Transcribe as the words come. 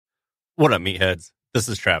What up, meatheads? This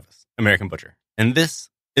is Travis, American Butcher, and this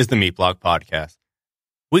is the Meat Block Podcast,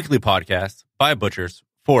 weekly podcast by butchers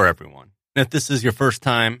for everyone. And if this is your first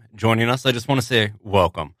time joining us, I just want to say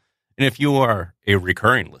welcome. And if you are a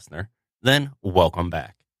recurring listener, then welcome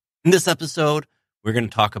back. In this episode, we're going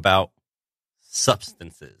to talk about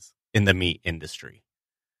substances in the meat industry.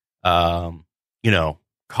 Coffee,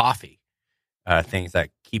 things that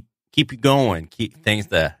keep you going, things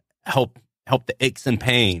that help the aches and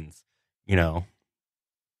pains.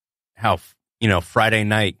 How Friday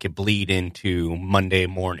night could bleed into Monday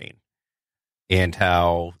morning, and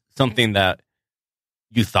how something that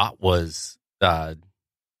you thought was, under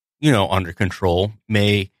control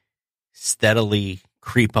may steadily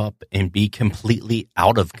creep up and be completely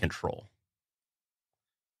out of control.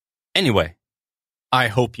 Anyway, I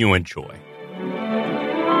hope you enjoy.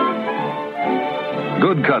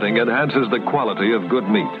 Good cutting enhances the quality of good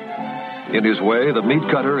meat. In his way, the meat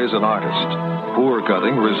cutter is an artist. Poor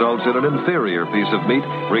cutting results in an inferior piece of meat,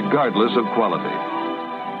 regardless of quality.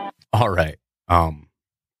 All right.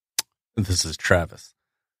 This is Travis.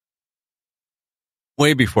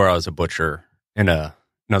 Way before I was a butcher in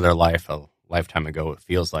another life, a lifetime ago, it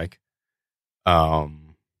feels like, I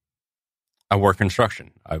work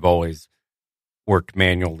construction. I've always worked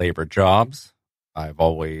manual labor jobs. I've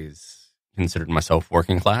always considered myself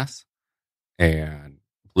working class and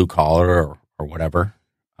blue collar or whatever.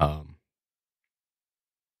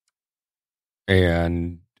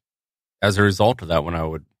 And as a result of that, when I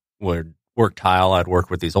would work tile, I'd work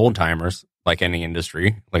with these old timers, like any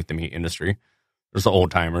industry, like the meat industry. There's the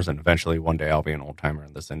old timers, and eventually one day I'll be an old timer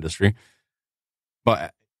in this industry.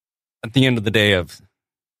 But at the end of the day of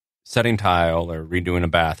setting tile or redoing a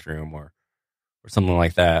bathroom or something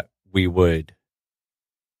like that, we would,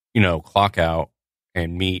 clock out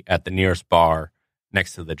and meet at the nearest bar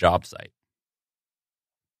next to the job site.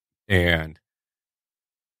 And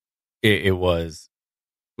it was,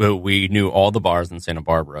 we knew all the bars in Santa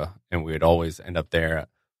Barbara, and we would always end up there at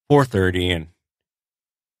 4:30 and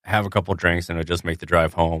have a couple drinks, and it would just make the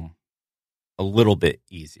drive home a little bit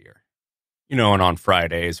easier. And on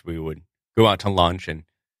Fridays, we would go out to lunch and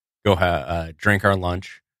go drink our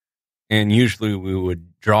lunch. And usually we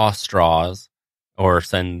would draw straws or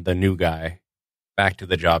send the new guy back to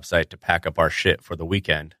the job site to pack up our shit for the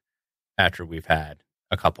weekend after we've had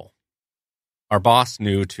a couple. Our boss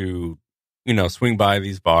knew to, swing by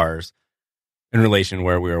these bars in relation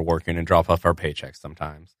where we were working and drop off our paychecks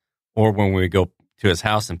sometimes. Or when we would go to his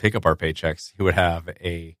house and pick up our paychecks, he would have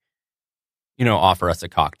offer us a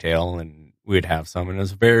cocktail, and we would have some. And it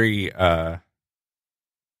was very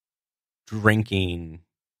drinking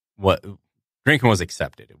was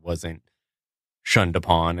accepted. It wasn't shunned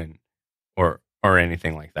upon or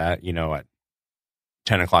anything like that. At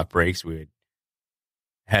 10 o'clock breaks, we would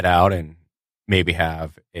head out and maybe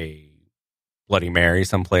have a Bloody Mary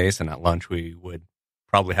someplace, and at lunch we would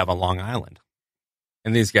probably have a Long Island.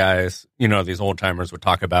 And these guys, these old timers would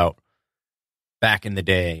talk about back in the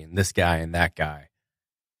day and this guy and that guy,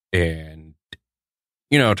 and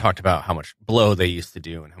talked about how much blow they used to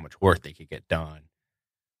do and how much work they could get done.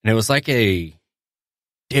 And it was like a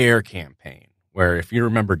DARE campaign, where if you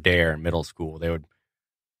remember DARE in middle school, they would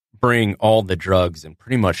bring all the drugs and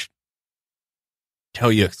pretty much tell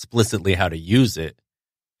you explicitly how to use it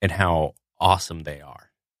and how awesome they are.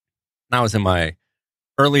 And I was in my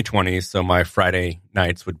early 20s, so my Friday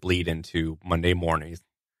nights would bleed into Monday mornings.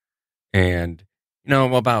 And,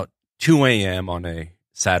 about 2 a.m. on a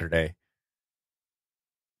Saturday,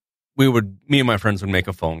 me and my friends would make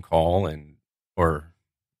a phone call, and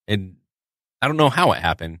I don't know how it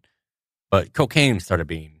happened, but cocaine started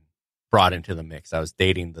being brought into the mix. I was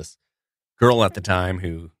dating this girl at the time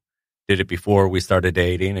who did it before we started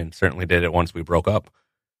dating, and certainly did it once we broke up.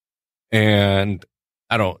 And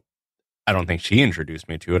I don't think she introduced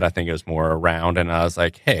me to it. I think it was more around, and I was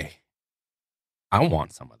like, hey, I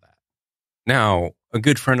want some of that. Now, a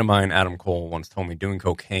good friend of mine, Adam Cole, once told me doing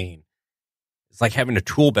cocaine is like having a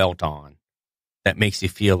tool belt on that makes you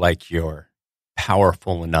feel like you're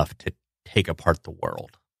powerful enough to take apart the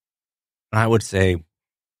world. And I would say,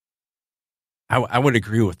 I would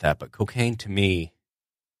agree with that, but cocaine to me,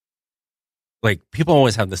 like, people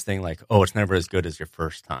always have this thing like, oh, it's never as good as your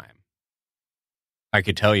first time. I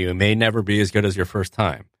could tell you it may never be as good as your first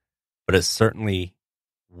time, but it's certainly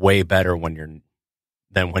way better than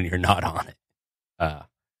when you're not on it.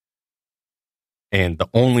 And the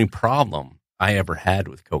only problem I ever had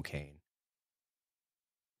with cocaine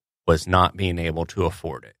was not being able to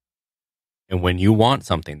afford it. And when you want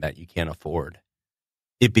something that you can't afford,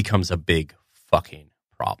 it becomes a big fucking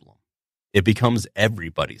problem. It becomes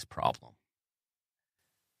everybody's problem.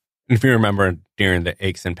 If you remember during the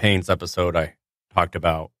aches and pains episode, I talked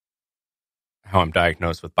about how I'm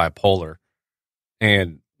diagnosed with bipolar.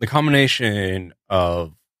 And the combination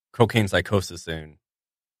of cocaine psychosis and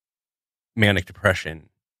manic depression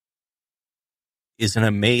is an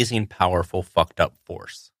amazing, powerful, fucked up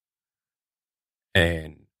force.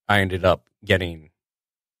 And I ended up getting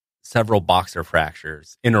several boxer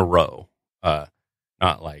fractures in a row.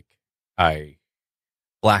 Not like I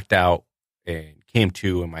blacked out and came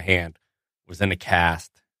to, and my hand was in a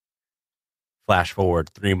cast. Flash forward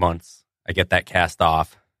 3 months, I get that cast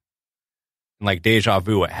off. And like deja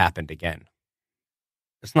vu, it happened again.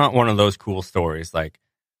 It's not one of those cool stories like,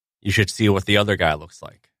 you should see what the other guy looks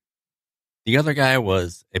like. The other guy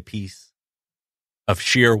was a piece of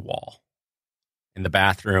sheer wall in the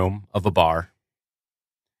bathroom of a bar,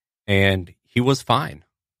 and he was fine.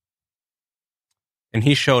 And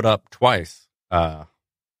he showed up twice,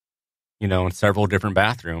 in several different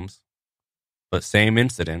bathrooms, but same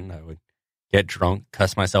incident. I would get drunk,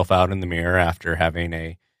 cuss myself out in the mirror after having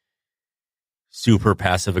a super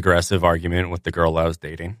passive-aggressive argument with the girl I was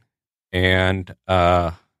dating, and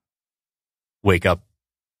wake up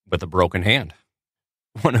with a broken hand.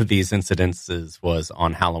 One of these incidences was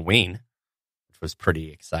on Halloween, which was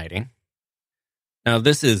pretty exciting. Now,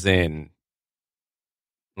 this is in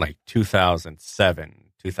like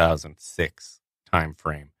 2007, 2006 time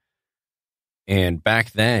frame. And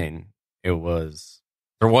back then, there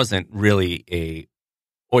wasn't really a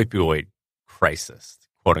opioid crisis,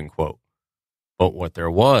 quote unquote. But what there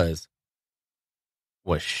was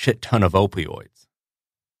shit ton of opioids.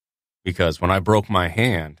 Because when I broke my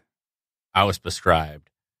hand, I was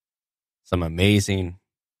prescribed some amazing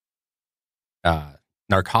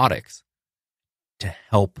narcotics to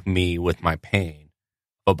help me with my pain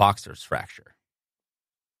of a boxer's fracture.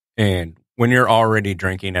 And when you're already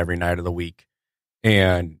drinking every night of the week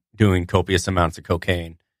and doing copious amounts of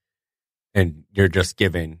cocaine, and you're just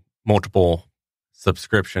given multiple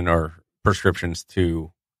subscription or prescriptions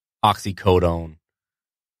to oxycodone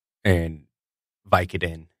and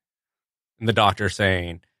Vicodin, and the doctor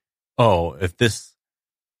saying, oh, if this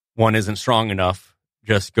one isn't strong enough,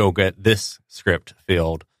 just go get this script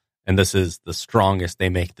filled. And this is the strongest they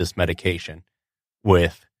make this medication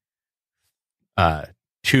with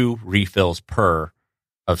 2 refills per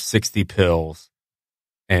of 60 pills.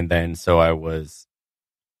 And then so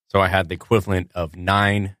I had the equivalent of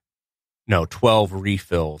 12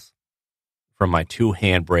 refills from my 2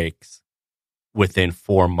 handbrakes within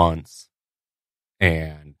 4 months.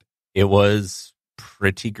 And it was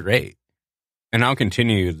pretty great. And I'll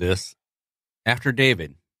continue this after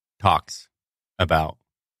David talks about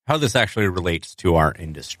how this actually relates to our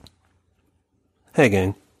industry. Hey,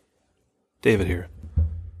 gang. David here.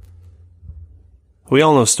 We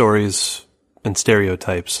all know stories and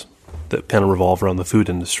stereotypes that kind of revolve around the food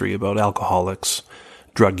industry about alcoholics,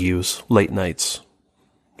 drug use, late nights,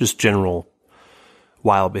 just general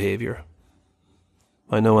wild behavior.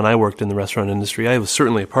 I know when I worked in the restaurant industry, I was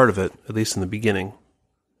certainly a part of it, at least in the beginning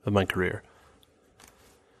of my career.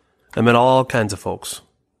 I met all kinds of folks,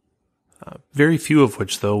 very few of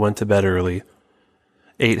which, though, went to bed early,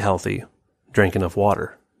 ate healthy, drank enough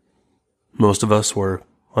water. Most of us were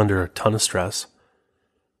under a ton of stress,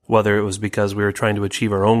 whether it was because we were trying to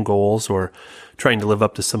achieve our own goals or trying to live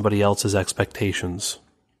up to somebody else's expectations,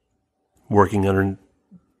 working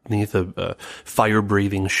underneath a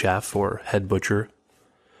fire-breathing chef or head butcher,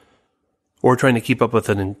 or trying to keep up with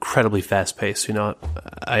an incredibly fast pace.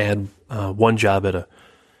 I had one job at a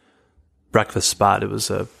breakfast spot. It was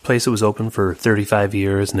a place that was open for 35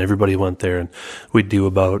 years, and everybody went there, and we'd do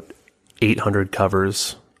about 800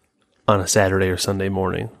 covers on a Saturday or Sunday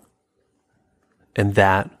morning. And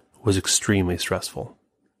that was extremely stressful.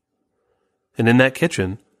 And in that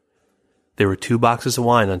kitchen, there were 2 boxes of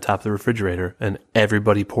wine on top of the refrigerator, and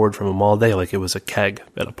everybody poured from them all day like it was a keg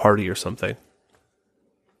at a party or something.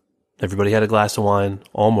 Everybody had a glass of wine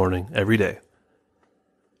all morning, every day.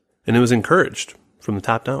 And it was encouraged from the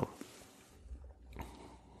top down.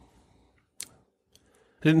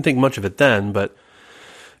 I didn't think much of it then, but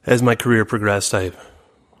as my career progressed, I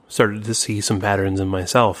started to see some patterns in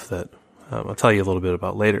myself that I'll tell you a little bit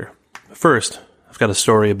about later. First, I've got a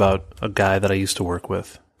story about a guy that I used to work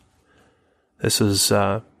with. This was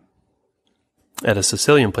at a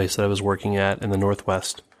Sicilian place that I was working at in the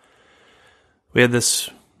Northwest. We had this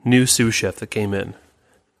new sous chef that came in.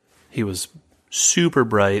 He was super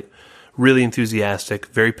bright, really enthusiastic,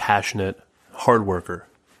 very passionate, hard worker.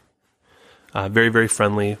 Very, very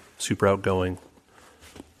friendly, super outgoing,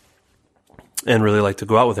 and really liked to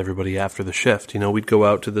go out with everybody after the shift. We'd go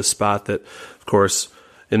out to this spot that, of course,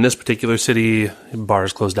 In this particular city,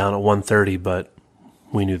 bars closed down at 1:30, but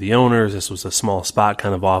we knew the owners. This was a small spot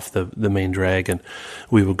kind of off the main drag, and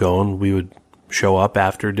we would go and we would show up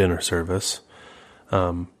after dinner service.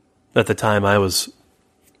 At the time, I was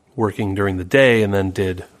working during the day and then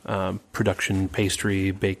did production,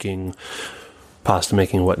 pastry, baking, pasta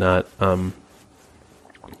making, whatnot,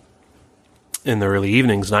 in the early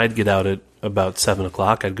evenings. And I'd get out at about 7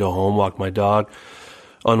 o'clock. I'd go home, walk my dog,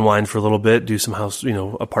 unwind for a little bit, do some house,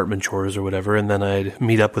 apartment chores or whatever, and then I'd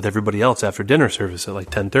meet up with everybody else after dinner service at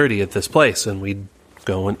like 10:30 at this place, and we'd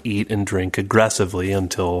go and eat and drink aggressively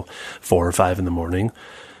until 4 or 5 in the morning,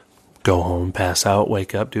 go home, pass out,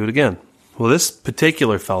 wake up, do it again. Well, this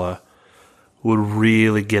particular fella would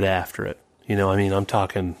really get after it. I'm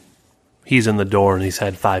talking, he's in the door and he's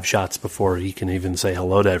had 5 shots before he can even say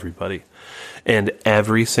hello to everybody. And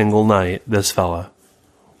every single night, this fella,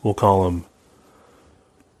 we'll call him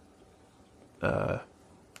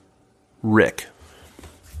Rick.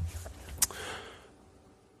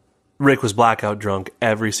 Rick was blackout drunk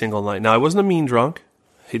every single night. Now, I wasn't a mean drunk.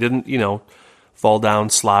 He didn't, fall down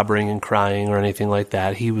slobbering and crying or anything like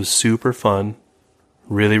that. He was super fun,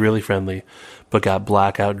 really, really friendly, but got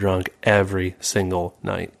blackout drunk every single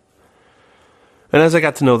night. And as I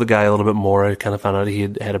got to know the guy a little bit more, I kind of found out he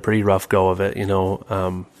had a pretty rough go of it,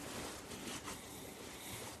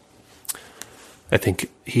 I think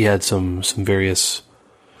he had some various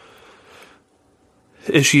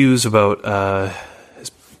issues about his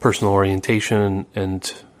personal orientation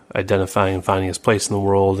and identifying and finding his place in the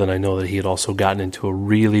world. And I know that he had also gotten into a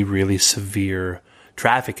really, really severe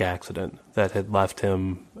traffic accident that had left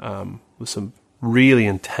him with some really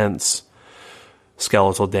intense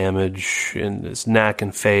skeletal damage in his neck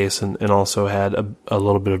and face, and also had a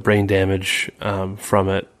little bit of brain damage from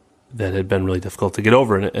it that had been really difficult to get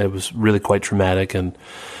over, and it was really quite traumatic, and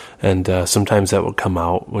sometimes that would come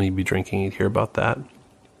out when you'd be drinking. You'd hear about that.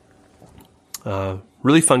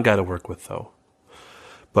 Really fun guy to work with, though.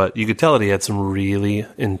 But you could tell that he had some really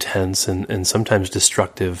intense and sometimes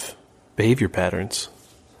destructive behavior patterns.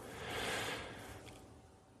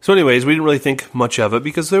 So anyways, we didn't really think much of it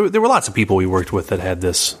because there were lots of people we worked with that had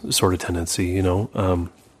this sort of tendency,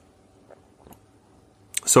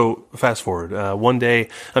 So fast forward, one day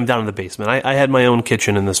I'm down in the basement. I had my own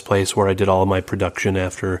kitchen in this place where I did all of my production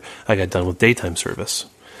after I got done with daytime service.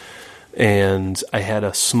 And I had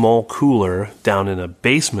a small cooler down in a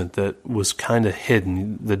basement that was kind of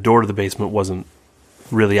hidden. The door to the basement wasn't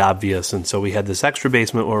really obvious. And so we had this extra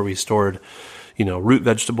basement where we stored, root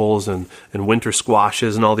vegetables and winter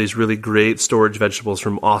squashes and all these really great storage vegetables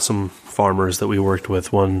from awesome farmers that we worked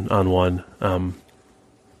with one-on-one,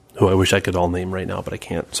 who I wish I could all name right now, but I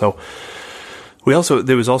can't. So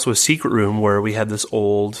there was also a secret room where we had this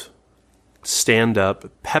old stand-up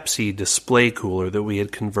Pepsi display cooler that we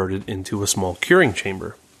had converted into a small curing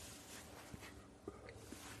chamber.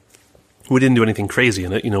 We didn't do anything crazy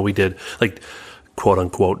in it. We did like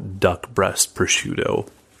quote-unquote duck breast prosciutto,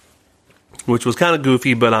 which was kind of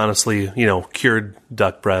goofy, but honestly, cured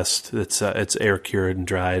duck breast. It's air cured and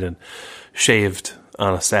dried and shaved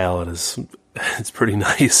on a salad it's pretty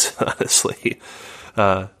nice, honestly.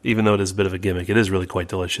 Even though it is a bit of a gimmick, it is really quite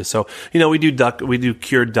delicious. So, we do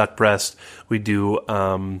cured duck breast. We do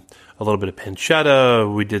a little bit of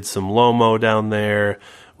pancetta. We did some lomo down there.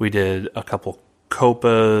 We did a couple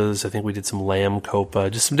copas. I think we did some lamb copa.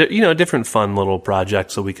 Just some, different fun little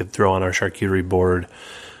projects that we could throw on our charcuterie board.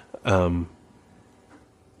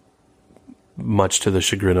 Much to the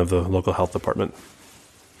chagrin of the local health department.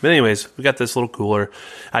 But anyways, we got this little cooler.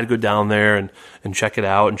 I'd go down there and check it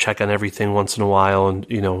out and check on everything once in a while and,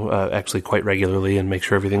 actually quite regularly and make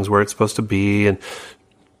sure everything's where it's supposed to be and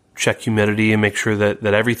check humidity and make sure that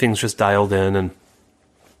everything's just dialed in.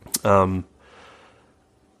 And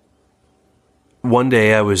one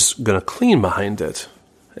day I was going to clean behind it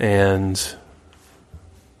and,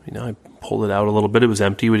 I pulled it out a little bit. It was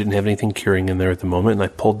empty. We didn't have anything curing in there at the moment. And I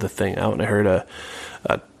pulled the thing out and I heard a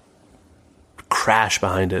crash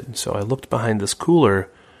behind it. So I looked behind this cooler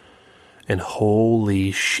and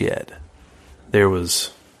holy shit, there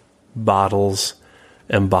was bottles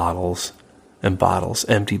and bottles and bottles,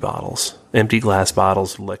 empty glass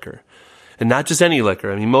bottles of liquor. And not just any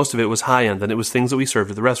liquor. I mean, most of it was high end and it was things that we served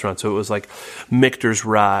at the restaurant. So it was like Michter's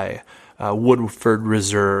Rye, Woodford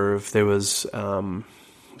Reserve. There was, what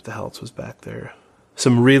the hell else was back there?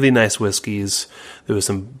 Some really nice whiskeys. There was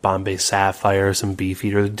some Bombay Sapphire, some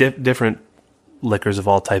Beefeater, different liquors of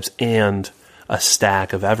all types, and a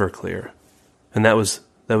stack of Everclear. And that was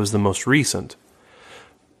the most recent.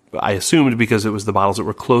 I assumed because it was the bottles that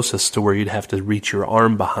were closest to where you'd have to reach your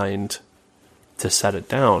arm behind to set it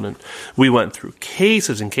down. And we went through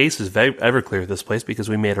cases and cases of Everclear at this place because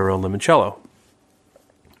we made our own limoncello.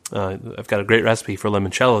 I've got a great recipe for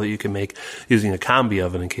limoncello that you can make using a combi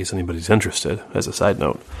oven in case anybody's interested, as a side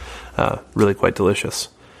note. Really quite delicious.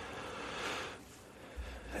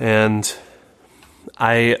 And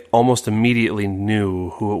I almost immediately knew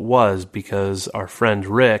who it was because our friend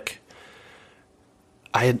Rick,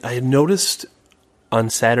 I had noticed on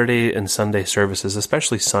Saturday and Sunday services,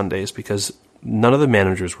 especially Sundays, because none of the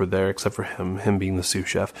managers were there except for him being the sous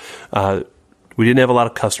chef. We didn't have a lot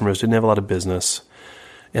of customers, didn't have a lot of business.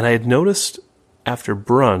 And I had noticed after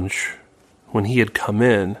brunch, when he had come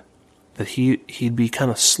in, that he'd be kind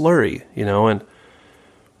of slurry, and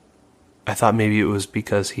I thought maybe it was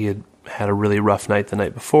because he had a really rough night the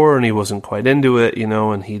night before and he wasn't quite into it,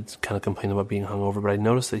 and he'd kind of complain about being hungover. But I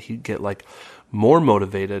noticed that he'd get like more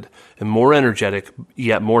motivated and more energetic,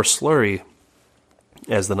 yet more slurry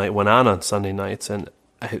as the night went on Sunday nights. And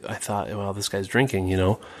I thought, well, this guy's drinking,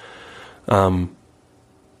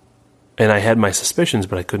 and I had my suspicions,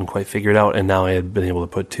 but I couldn't quite figure it out. And now I had been able to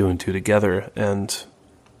put two and two together. And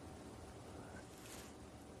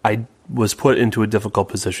I was put into a difficult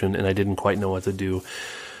position, and I didn't quite know what to do.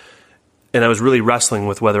 And I was really wrestling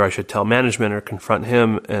with whether I should tell management or confront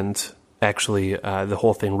him. And actually, the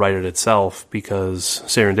whole thing righted itself because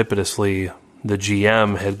serendipitously, the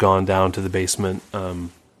GM had gone down to the basement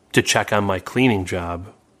to check on my cleaning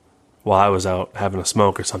job while I was out having a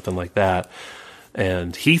smoke or something like that.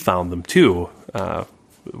 And he found them too,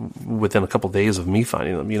 within a couple days of me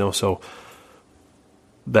finding them, so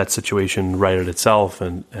that situation righted itself,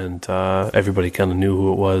 and everybody kind of knew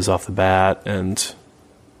who it was off the bat, and,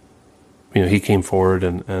 he came forward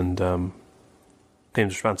and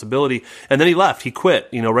claimed responsibility, and then he left. He quit,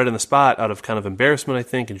 right on the spot out of kind of embarrassment, I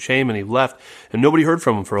think, and shame, and he left, and nobody heard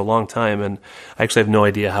from him for a long time, and I actually have no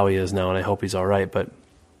idea how he is now, and I hope he's all right, but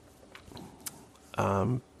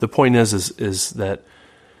the point is that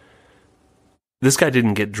this guy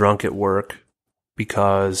didn't get drunk at work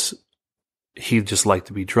because he just liked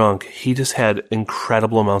to be drunk. He just had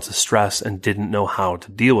incredible amounts of stress and didn't know how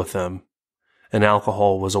to deal with them. And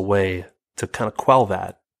alcohol was a way to kind of quell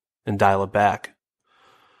that and dial it back.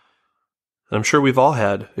 And I'm sure we've all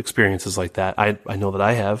had experiences like that. I know that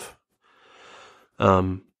I have.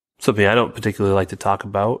 Something I don't particularly like to talk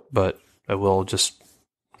about, but I will just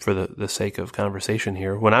for the sake of conversation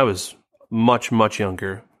here. When I was much, much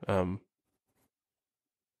younger,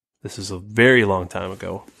 this is a very long time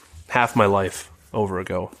ago, half my life over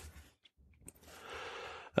ago.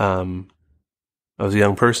 I was a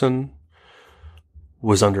young person,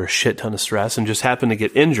 was under a shit ton of stress, and just happened to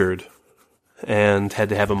get injured and had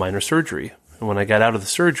to have a minor surgery. And when I got out of the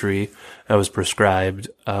surgery, I was prescribed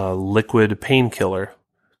a liquid painkiller.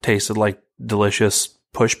 Tasted like delicious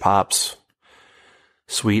push pops,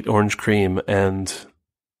 sweet orange cream. And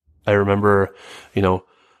I remember,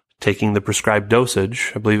 taking the prescribed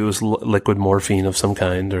dosage. I believe it was liquid morphine of some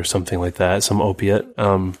kind or something like that, some opiate.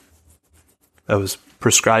 I was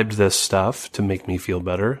prescribed this stuff to make me feel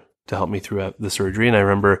better, to help me through the surgery. And I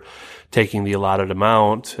remember taking the allotted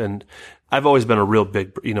amount. And I've always been a real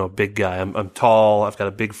big, big guy. I'm tall. I've got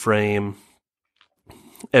a big frame.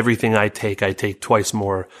 Everything I take twice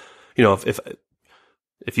more.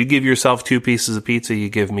 If you give yourself 2 pieces of pizza, you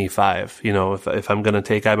give me 5. If I'm going to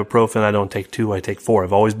take ibuprofen, I don't take 2, I take 4.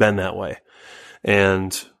 I've always been that way.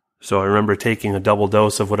 And so I remember taking a double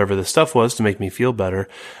dose of whatever this stuff was to make me feel better.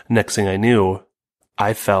 Next thing I knew,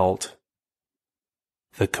 I felt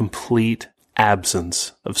the complete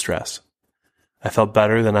absence of stress. I felt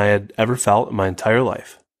better than I had ever felt in my entire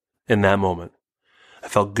life in that moment. I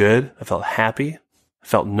felt good. I felt happy. I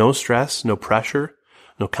felt no stress, no pressure,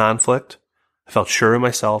 no conflict. I felt sure of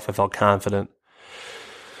myself. I felt confident.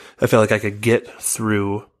 I felt like I could get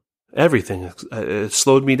through everything. It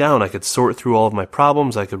slowed me down. I could sort through all of my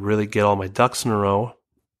problems. I could really get all my ducks in a row.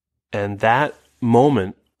 And that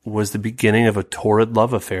moment was the beginning of a torrid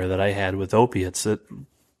love affair that I had with opiates that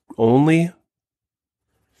only,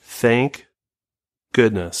 thank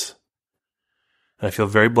goodness, and I feel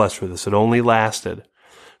very blessed for this, it only lasted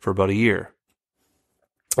for about a year.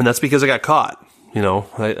 And that's because I got caught.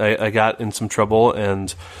 I got in some trouble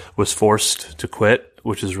and was forced to quit,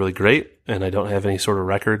 which is really great. And I don't have any sort of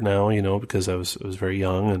record now, because I was very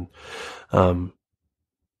young, and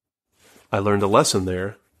I learned a lesson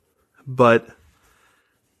there. But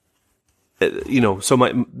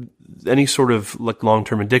so any sort of like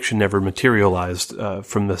long-term addiction never materialized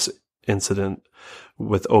from this incident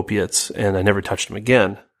with opiates, and I never touched them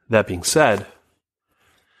again. That being said,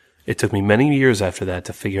 it took me many years after that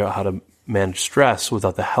to figure out how to manage stress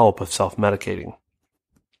without the help of self-medicating.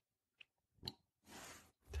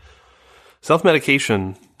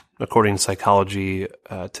 Self-medication, according to psychology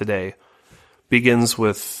today, begins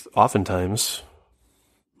with oftentimes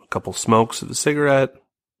a couple smokes of a cigarette,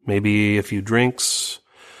 maybe a few drinks,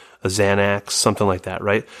 a Xanax, something like that,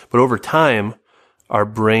 right? But over time, our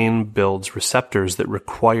brain builds receptors that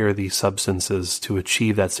require these substances to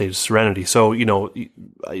achieve that state of serenity. So,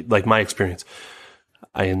 like my experience,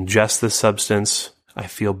 I ingest this substance, I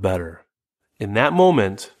feel better. In that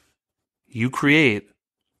moment, you create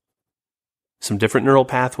some different neural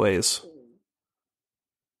pathways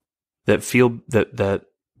that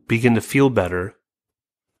begin to feel better,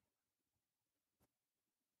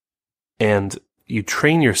 and you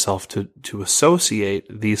train yourself to associate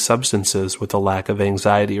these substances with a lack of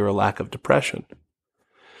anxiety or a lack of depression.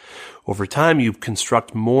 Over time, you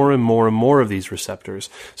construct more and more and more of these receptors.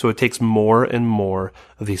 So it takes more and more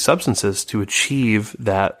of these substances to achieve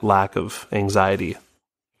that lack of anxiety.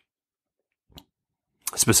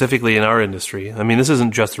 Specifically in our industry, I mean, this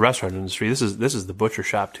isn't just the restaurant industry. This is the butcher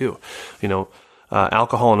shop too.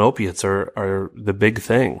 Alcohol and opiates are the big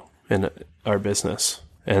thing in our business,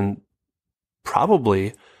 and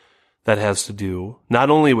probably that has to do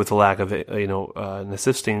not only with the lack of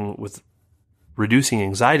assisting with reducing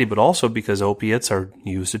anxiety, but also because opiates are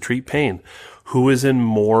used to treat pain. Who is in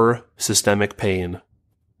more systemic pain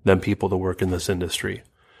than people that work in this industry?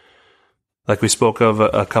 Like we spoke of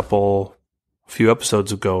a few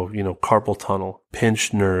episodes ago, carpal tunnel,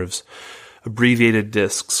 pinched nerves, abbreviated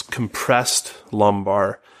discs, compressed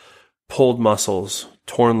lumbar, pulled muscles,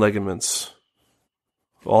 torn ligaments.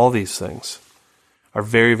 All these things are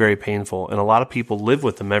very, very painful. And a lot of people live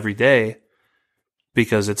with them every day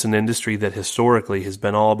because it's an industry that historically has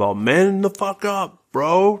been all about man the fuck up,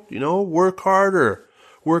 bro. Work harder,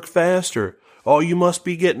 work faster. Oh, you must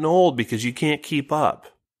be getting old because you can't keep up.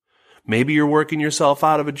 Maybe you're working yourself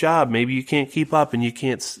out of a job. Maybe you can't keep up and you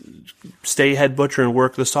can't stay head butcher and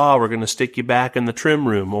work the saw. We're going to stick you back in the trim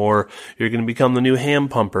room, or you're going to become the new ham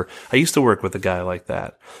pumper. I used to work with a guy like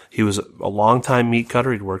that. He was a long-time meat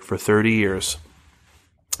cutter. He'd worked for 30 years.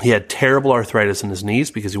 He had terrible arthritis in his knees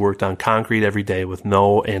because he worked on concrete every day with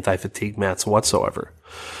no anti-fatigue mats whatsoever.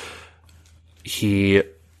 He,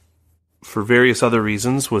 for various other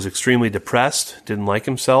reasons, was extremely depressed, didn't like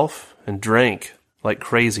himself, and drank like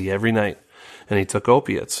crazy every night, and he took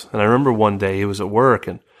opiates. And I remember one day he was at work,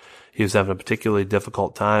 and he was having a particularly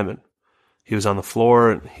difficult time, and he was on the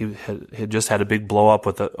floor, and he had just had a big blow up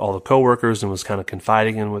with all the coworkers and was kind of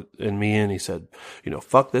confiding in me, and he said,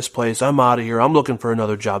 fuck this place, I'm out of here, I'm looking for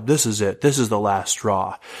another job, this is it, this is the last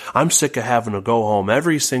straw. I'm sick of having to go home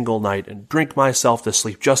every single night and drink myself to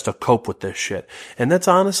sleep just to cope with this shit. And that's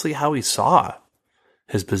honestly how he saw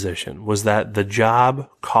his position, was that the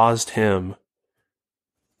job caused him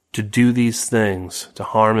to do these things, to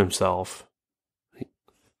harm himself,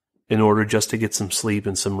 in order just to get some sleep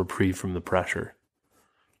and some reprieve from the pressure.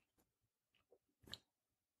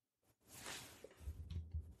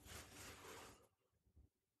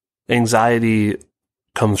 Anxiety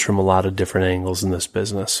comes from a lot of different angles in this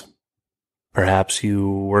business. Perhaps you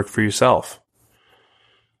work for yourself,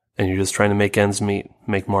 and you're just trying to make ends meet,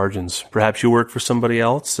 make margins. Perhaps you work for somebody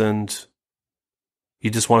else, and you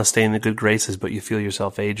just want to stay in the good graces, but you feel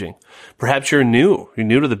yourself aging. Perhaps you're new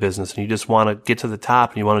to the business, and you just want to get to the top,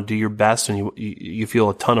 and you want to do your best, and you feel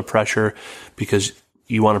a ton of pressure because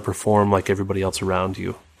you want to perform like everybody else around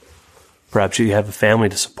you. Perhaps you have a family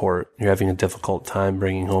to support. You're having a difficult time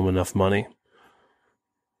bringing home enough money.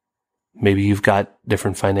 Maybe you've got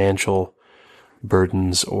different financial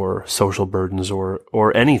burdens or social burdens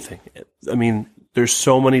or anything. I mean, there's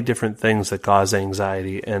so many different things that cause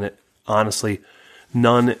anxiety, and honestly,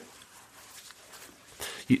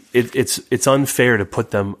 it's unfair to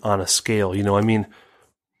put them on a scale.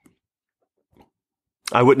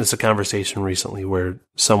 I witnessed a conversation recently where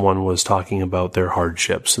someone was talking about their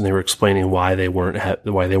hardships, and they were explaining why they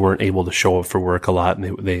weren't able to show up for work a lot,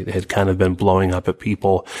 and they had kind of been blowing up at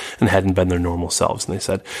people and hadn't been their normal selves. And they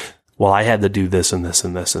said, well, I had to do this and this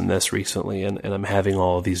and this and this recently, and I'm having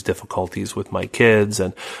all of these difficulties with my kids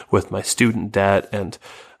and with my student debt, and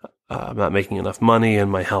I'm not making enough money, and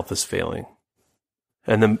my health is failing.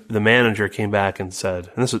 And the manager came back and said,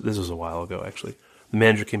 and this was a while ago actually, the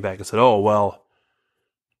manager came back and said, oh, well,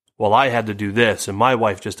 I had to do this, and my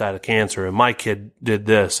wife just died of cancer, and my kid did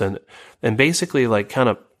this, and basically like kind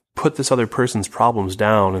of put this other person's problems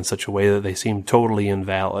down in such a way that they seemed totally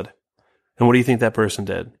invalid. And what do you think that person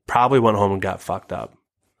did? Probably went home and got fucked up.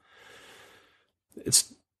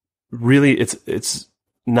 It's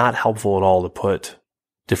not helpful at all to put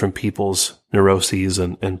different people's neuroses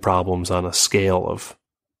and problems on a scale of,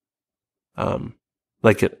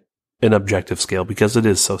 an objective scale because it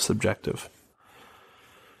is so subjective.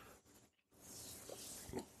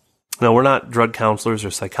 Now, we're not drug counselors or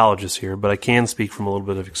psychologists here, but I can speak from a little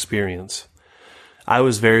bit of experience. I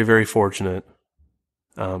was very, very fortunate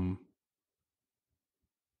to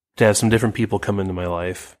have some different people come into my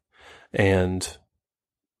life and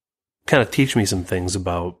kind of teach me some things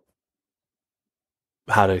about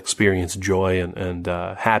how to experience joy and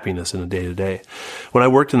happiness in a day-to-day. When I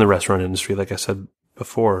worked in the restaurant industry, like I said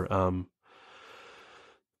before, I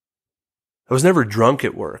was never drunk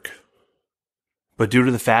at work. But due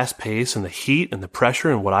to the fast pace and the heat and the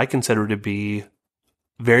pressure and what I consider to be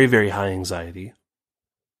very, very high anxiety,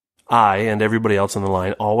 I and everybody else on the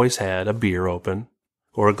line always had a beer open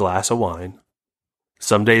or a glass of wine.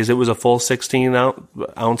 Some days it was a full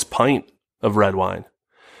 16-ounce pint of red wine.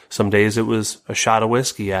 Some days it was a shot of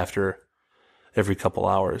whiskey after every couple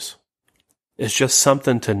hours. It's just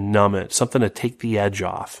something to numb it, something to take the edge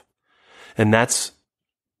off. And that's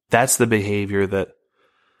the behavior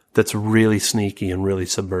that's really sneaky and really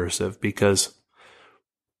subversive, because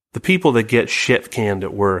the people that get shit canned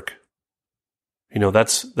at work,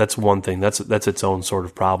 that's one thing. That's its own sort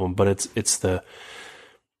of problem. But it's the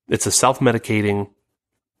self-medicating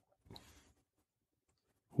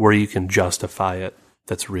where you can justify it.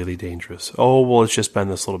 That's really dangerous. Oh, well, it's just been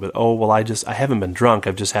this little bit. Oh, well, I haven't been drunk.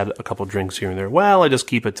 I've just had a couple drinks here and there. Well, I just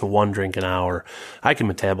keep it to 1 drink an hour. I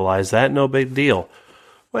can metabolize that. No big deal.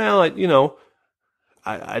 Well,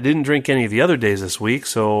 I didn't drink any of the other days this week,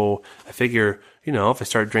 so I figure, if I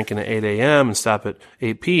start drinking at 8 a.m. and stop at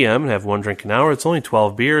 8 p.m. and have 1 drink an hour, it's only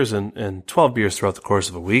 12 beers, and 12 beers throughout the course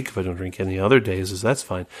of a week. If I don't drink any other days, that's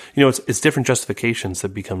fine. It's different justifications that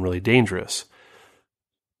become really dangerous.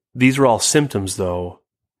 These are all symptoms, though,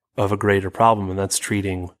 of a greater problem, and that's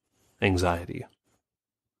treating anxiety.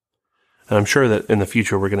 And I'm sure that in the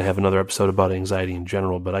future we're going to have another episode about anxiety in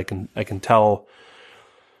general, but I can tell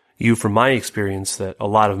you from my experience that a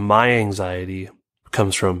lot of my anxiety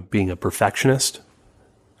comes from being a perfectionist,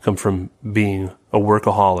 comes from being a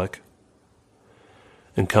workaholic,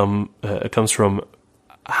 and it comes from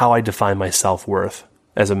how I define my self-worth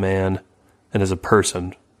as a man and as a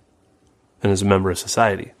person and as a member of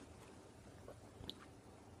society.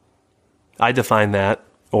 I define that,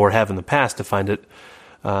 or have in the past defined it,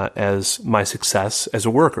 as my success as a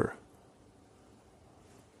worker.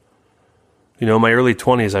 In my early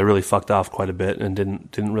 20s, I really fucked off quite a bit and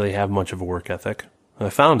didn't really have much of a work ethic. I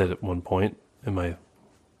found it at one point in my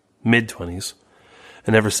mid-20s.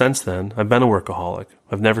 And ever since then, I've been a workaholic.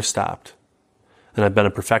 I've never stopped. And I've been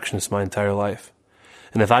a perfectionist my entire life.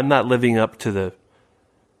 And if I'm not living up to the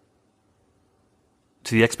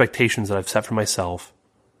expectations that I've set for myself,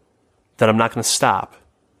 then I'm not going to stop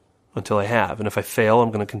until I have. And if I fail,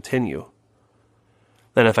 I'm going to continue.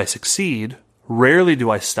 Then if I succeed, rarely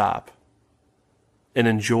do I stop and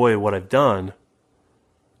enjoy what I've done,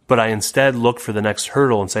 but I instead look for the next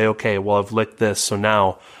hurdle and say, okay, well, I've licked this, so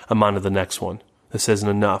now I'm on to the next one. This isn't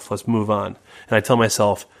enough. Let's move on. And I tell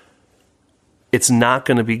myself, it's not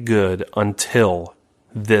going to be good until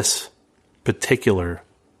this particular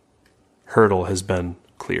hurdle has been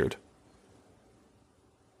cleared.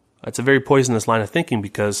 It's a very poisonous line of thinking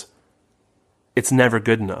because it's never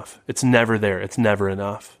good enough. It's never there. It's never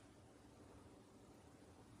enough.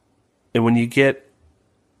 And when you get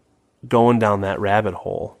going down that rabbit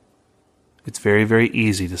hole, it's very, very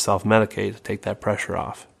easy to self-medicate, to take that pressure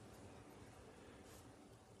off.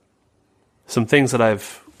 Some things that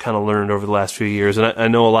I've kind of learned over the last few years, and I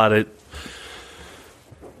know a lot of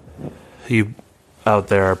you out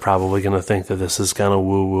there are probably going to think that this is kind of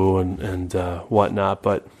woo-woo and whatnot,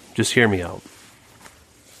 but just hear me out.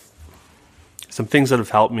 Some things that have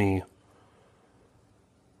helped me,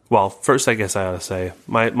 well, first I guess I ought to say,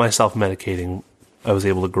 my self-medicating I was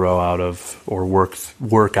able to grow out of or work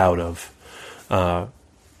out of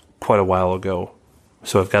quite a while ago.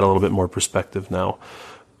 So I've got a little bit more perspective now.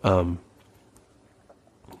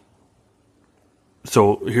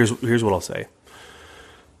 So here's what I'll say.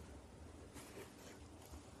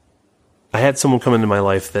 I had someone come into my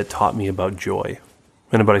life that taught me about joy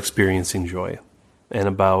and about experiencing joy and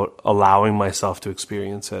about allowing myself to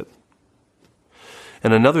experience it.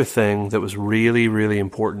 And another thing that was really, really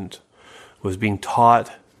important was being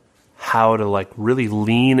taught how to really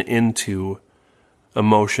lean into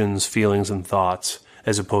emotions, feelings, and thoughts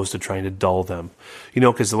as opposed to trying to dull them.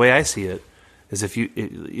 Because the way I see it is if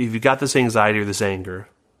you got this anxiety or this anger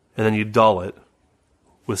and then you dull it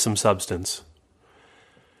with some substance,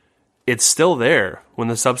 it's still there when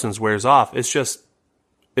the substance wears off.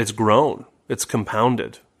 It's grown. It's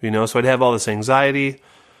compounded. So I'd have all this anxiety.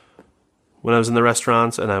 when I was in the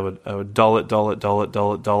restaurants, and I would dull it,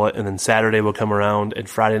 and then Saturday would come around, and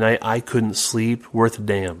Friday night I couldn't sleep worth a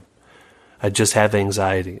damn. I just had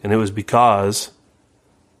anxiety, and it was because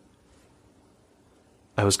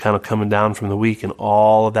I was kind of coming down from the week, and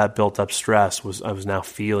all of that built up stress I was now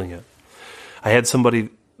feeling it. I had somebody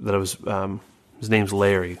that his name's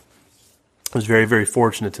Larry. I was very, very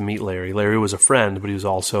fortunate to meet Larry. Larry was a friend, but he was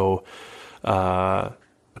also a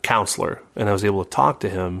counselor, and I was able to talk to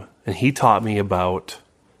him, and he taught me about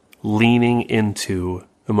leaning into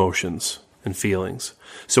emotions and feelings.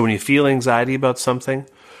 So when you feel anxiety about something,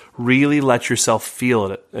 really let yourself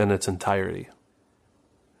feel it in its entirety,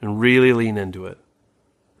 and really lean into it.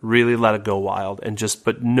 Really let it go wild,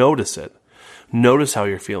 but notice it. Notice how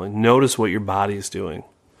you're feeling. Notice what your body is doing.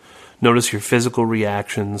 Notice your physical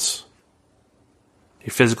reactions,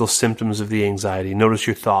 your physical symptoms of the anxiety. Notice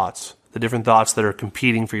your thoughts, the different thoughts that are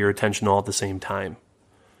competing for your attention all at the same time.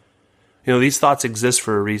 These thoughts exist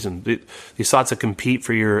for a reason. These thoughts that compete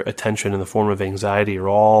for your attention in the form of anxiety are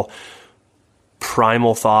all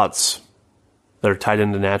primal thoughts that are tied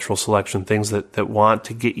into natural selection, things that want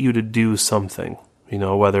to get you to do something.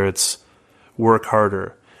 Whether it's work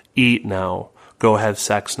harder, eat now, go have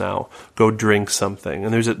sex now, go drink something.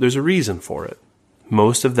 And there's a reason for it.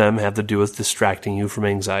 Most of them have to do with distracting you from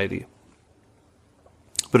anxiety.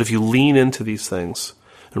 But if you lean into these things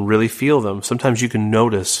and really feel them, sometimes you can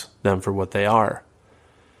notice them for what they are.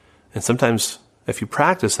 And sometimes if you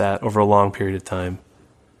practice that over a long period of time,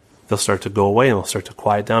 they'll start to go away and they'll start to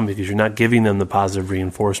quiet down because you're not giving them the positive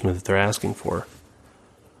reinforcement that they're asking for.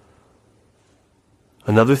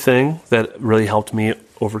 Another thing that really helped me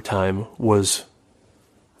over time was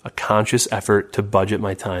a conscious effort to budget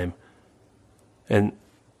my time. And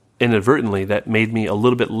inadvertently, that made me a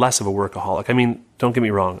little bit less of a workaholic. I mean, don't get me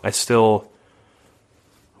wrong. I still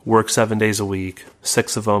work 7 days a week.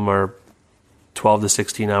 6 of them are 12 to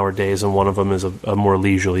 16-hour days, and one of them is a more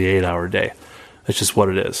leisurely 8-hour day. That's just what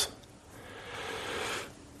it is.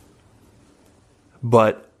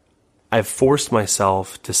 But I've forced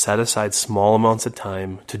myself to set aside small amounts of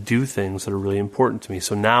time to do things that are really important to me.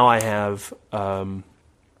 So now I have a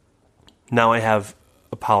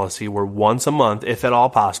policy where once a month, if at all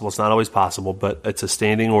possible, it's not always possible, but it's a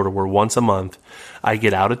standing order where once a month I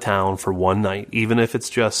get out of town for one night. Even if it's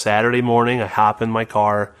just Saturday morning, I hop in my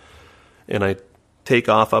car and I take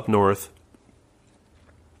off up north,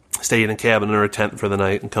 stay in a cabin or a tent for the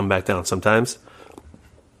night and come back down. Sometimes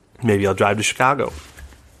maybe I'll drive to Chicago.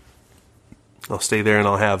 I'll stay there and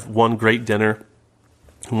I'll have one great dinner,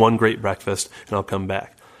 one great breakfast, and I'll come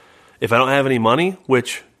back. If I don't have any money,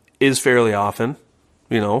 which is fairly often,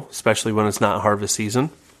 especially when it's not harvest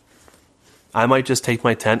season, I might just take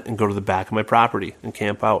my tent and go to the back of my property and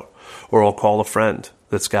camp out. Or I'll call a friend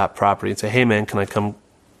that's got property and say, "Hey man, can I come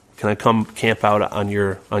camp out on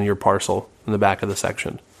your parcel in the back of the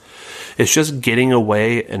section?" It's just getting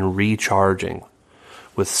away and recharging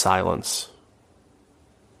with silence.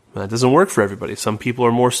 That doesn't work for everybody. Some people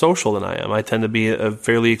are more social than I am. I tend to be a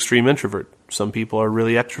fairly extreme introvert. Some people are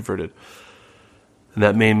really extroverted. And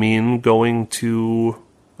that may mean going to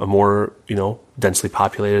a more, densely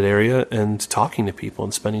populated area and talking to people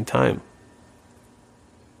and spending time.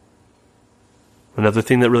 Another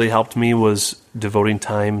thing that really helped me was devoting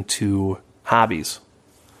time to hobbies.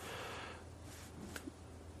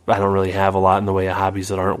 I don't really have a lot in the way of hobbies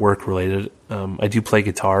that aren't work-related. I do play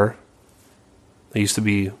guitar. I used to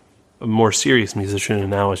be a more serious musician, and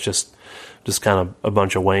now it's just kind of a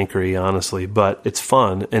bunch of wankery, honestly. But it's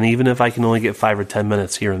fun, and even if I can only get 5 or 10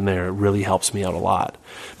 minutes here and there, it really helps me out a lot.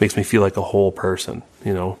 It makes me feel like a whole person,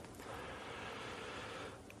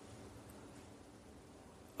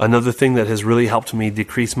 Another thing that has really helped me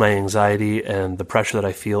decrease my anxiety and the pressure that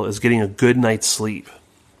I feel is getting a good night's sleep.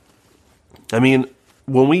 I mean,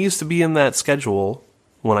 when we used to be in that schedule,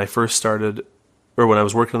 when I first started, or when I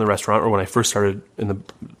was working in the restaurant, or when I first started in the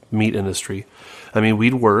meat industry,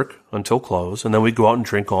 we'd work until close, and then we'd go out and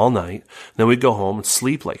drink all night. Then we'd go home and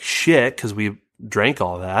sleep like shit because we drank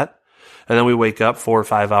all that. And then we wake up 4 or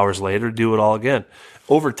 5 hours later, do it all again.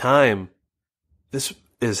 Over time, this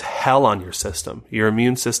is hell on your system. Your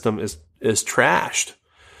immune system is trashed.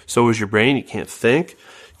 So is your brain. You can't think,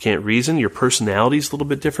 you can't reason. Your personality is a little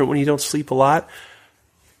bit different when you don't sleep a lot.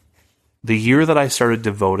 The year that I started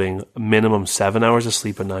devoting a minimum 7 hours of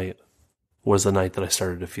sleep a night was the night that I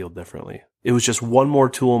started to feel differently. It was just one more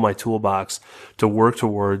tool in my toolbox to work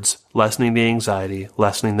towards lessening the anxiety,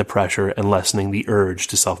 lessening the pressure, and lessening the urge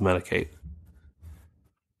to self-medicate.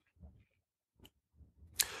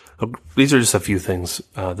 These are just a few things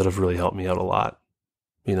that have really helped me out a lot.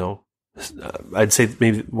 I'd say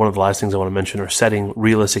maybe one of the last things I want to mention are setting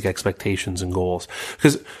realistic expectations and goals.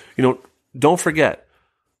 Because, don't forget,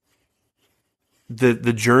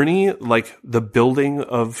 the journey, like the building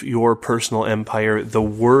of your personal empire, the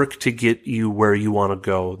work to get you where you want to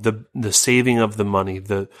go, the saving of the money,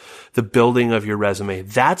 the building of your resume,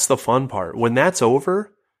 that's the fun part. When that's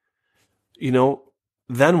over,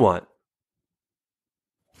 then what?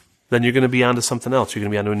 Then you're going to be on to something else. You're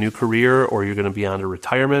going to be on to a new career, or you're going to be on to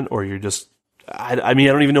retirement, or you're just, I don't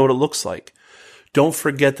even know what it looks like. Don't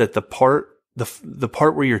forget that the part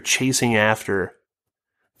where you're chasing after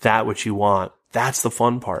that which you want, that's the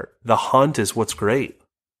fun part. The hunt is what's great.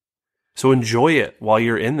 So enjoy it while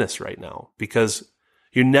you're in this right now, because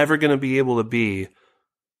you're never going to be able to be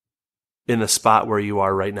in the spot where you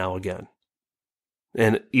are right now again.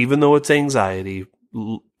 And even though it's anxiety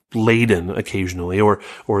laden occasionally, or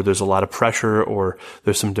there's a lot of pressure, or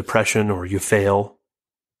there's some depression, or you fail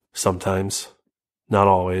sometimes, not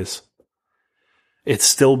always, it's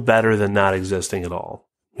still better than not existing at all,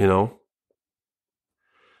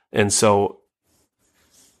 And so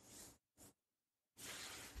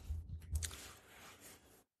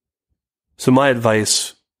my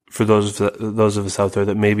advice for those of us out there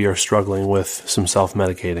that maybe are struggling with some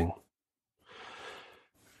self-medicating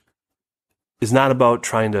is not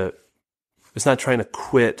trying to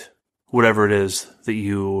quit whatever it is that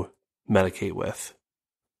you medicate with.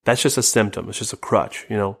 That's just a symptom. It's just a crutch,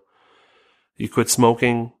 You quit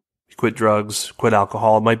smoking, you quit drugs, quit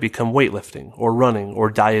alcohol. It might become weightlifting or running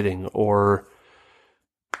or dieting or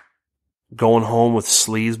going home with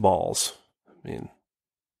sleaze balls. You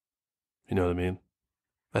know what I mean?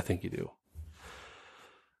 I think you do.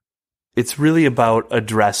 It's really about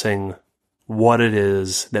addressing what it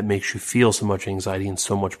is that makes you feel so much anxiety and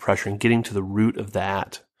so much pressure, and getting to the root of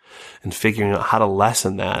that and figuring out how to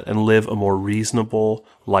lessen that and live a more reasonable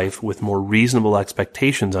life with more reasonable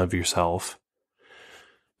expectations of yourself,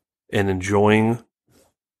 and enjoying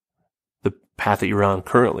the path that you're on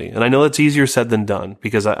currently. And I know that's easier said than done,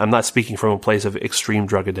 because I'm not speaking from a place of extreme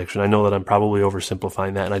drug addiction. I know that I'm probably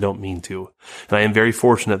oversimplifying that, and I don't mean to. And I am very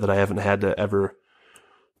fortunate that I haven't had to ever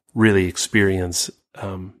really experience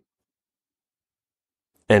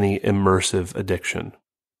any immersive addiction.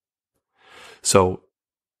 So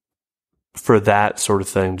for that sort of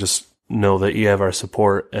thing, just know that you have our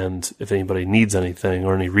support, and if anybody needs anything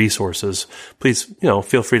or any resources, please,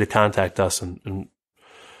 feel free to contact us, and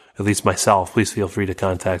at least myself, please feel free to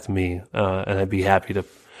contact me, and I'd be happy to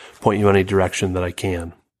point you in any direction that I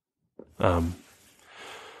can. But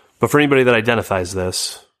for anybody that identifies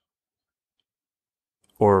this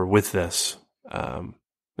or with this,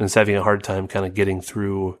 and is having a hard time kind of getting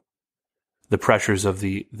through the pressures of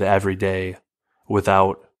the everyday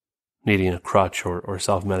without needing a crutch or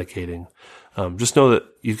self-medicating, just know that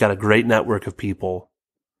you've got a great network of people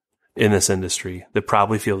in this industry that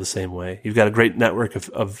probably feel the same way. You've got a great network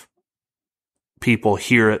of people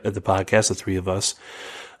here at the podcast, the three of us.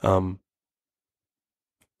 And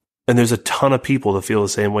there's a ton of people that feel the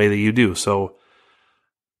same way that you do. So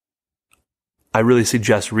I really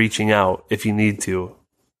suggest reaching out if you need to,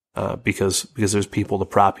 because there's people to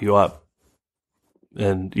prop you up,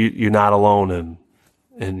 and you're not alone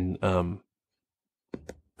in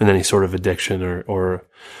any sort of addiction or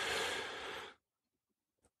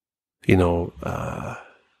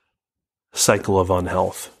cycle of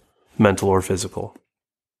unhealth, mental or physical.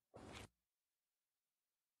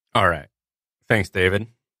 All right. Thanks, David.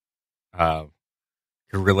 Can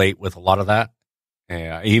relate with a lot of that,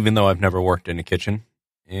 even though I've never worked in a kitchen,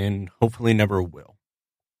 and hopefully never will.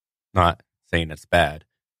 Not saying it's bad.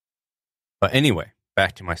 But anyway,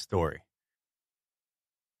 back to my story.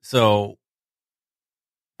 So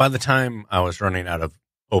by the time I was running out of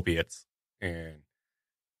opiates and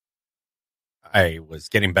I was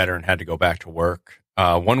getting better and had to go back to work,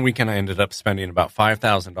 one weekend I ended up spending about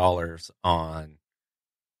 $5,000 on,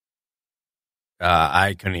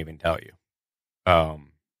 I couldn't even tell you. And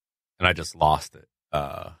I just lost it.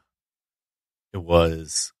 It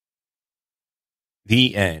was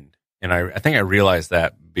the end. And I think I realized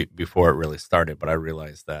that before it really started, but I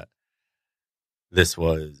realized that this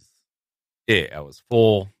was it. I was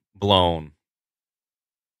full blown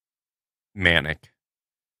manic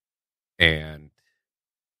and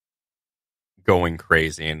going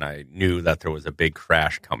crazy, and I knew that there was a big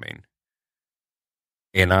crash coming.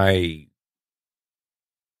 And I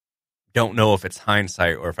don't know if it's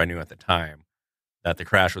hindsight or if I knew at the time that the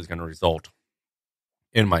crash was going to result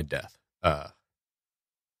in my death.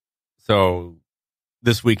 So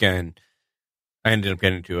this weekend, I ended up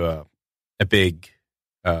getting into a big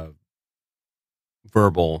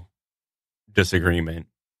verbal disagreement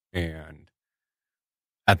and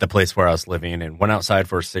at the place where I was living, and went outside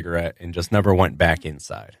for a cigarette and just never went back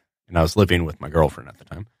inside. And I was living with my girlfriend at the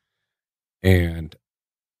time. And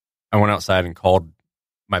I went outside and called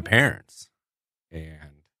my parents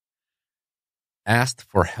and asked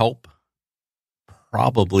for help,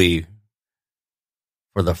 probably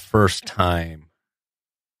for the first time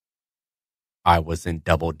I was in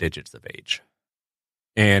double digits of age.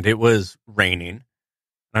 And it was raining.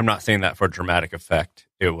 I'm not saying that for dramatic effect.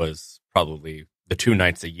 It was probably the 2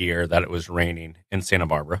 nights a year that it was raining in Santa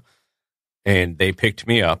Barbara. And they picked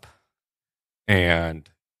me up and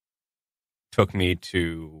took me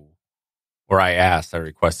to where I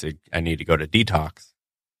requested I need to go to detox.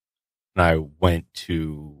 And I went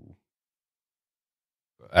to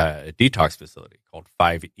a detox facility called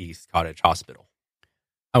 5 East Cottage Hospital.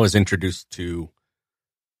 I was introduced to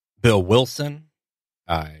Bill Wilson.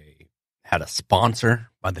 I had a sponsor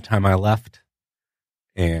by the time I left.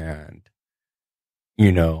 And,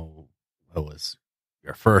 it was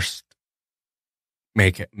your first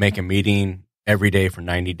make a meeting every day for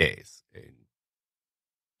 90 days. And,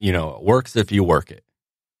 it works if you work it,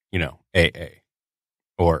 AA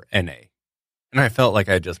or NA. And I felt like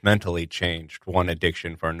I just mentally changed one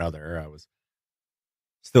addiction for another. I was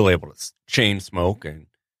still able to chain smoke and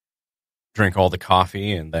drink all the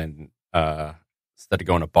coffee. And then instead of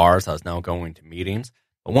going to bars, I was now going to meetings.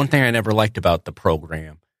 But one thing I never liked about the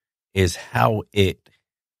program is how it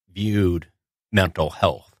viewed mental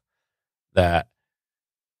health, that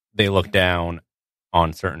they look down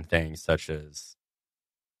on certain things such as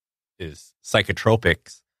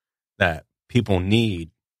psychotropics that people need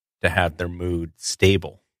to have their mood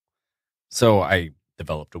stable. So I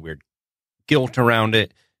developed a weird guilt around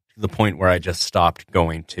it to the point where I just stopped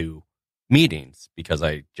going to meetings because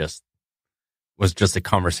I just was just a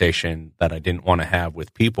conversation that I didn't want to have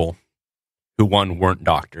with people who, one, weren't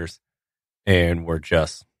doctors and were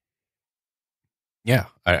just,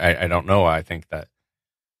 I don't know. I think that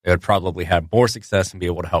they would probably have more success and be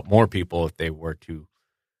able to help more people if they were to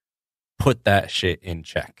put that shit in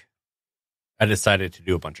check. I decided to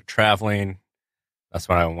do a bunch of traveling. That's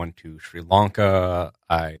when I went to Sri Lanka.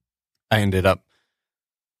 I ended up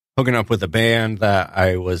hooking up with a band that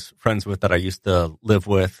I was friends with that I used to live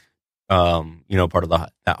with, part of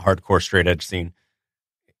that hardcore straight edge scene.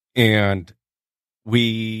 And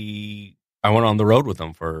I went on the road with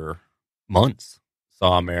them for months,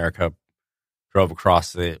 saw America, drove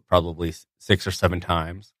across it probably 6 or 7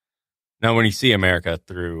 times. Now, when you see America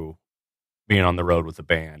through being on the road with a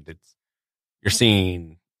band, you're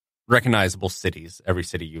seeing recognizable cities, every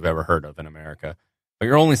city you've ever heard of in America, but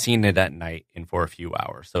you're only seeing it at night and for a few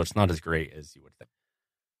hours, so it's not as great as you would think.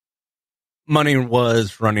 Money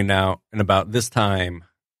was running out, and about this time,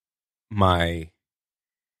 my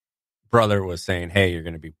brother was saying, hey, you're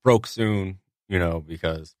going to be broke soon,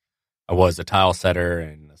 because I was a tile setter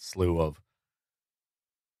and a slew of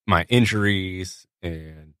my injuries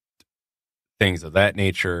and things of that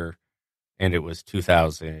nature. And it was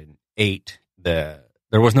 2008. There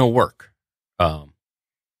was no work.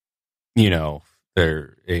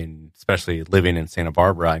 Especially living in Santa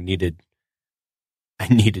Barbara, I needed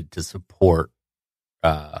to support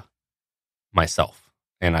myself,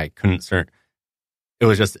 and I couldn't. It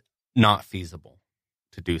was just not feasible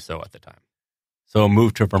to do so at the time. So I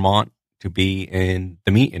moved to Vermont to be in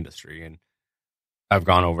the meat industry, and I've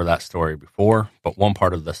gone over that story before. But one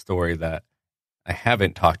part of the story that I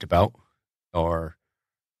haven't talked about, or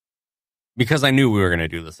because I knew we were going to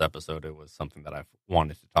do this episode, it was something that I've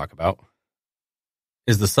wanted to talk about,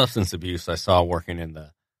 is the substance abuse I saw working in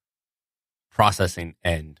the processing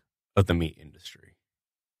end of the meat industry.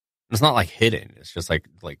 It's not like hidden. It's just like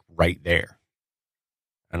right there.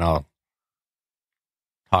 And I'll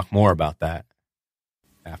talk more about that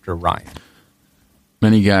after Ryan.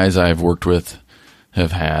 Many guys I've worked with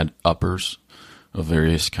have had uppers of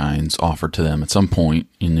various kinds offered to them at some point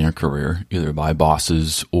in their career, either by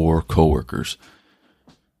bosses or coworkers.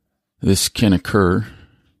 This can occur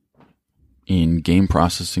in game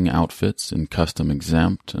processing outfits and custom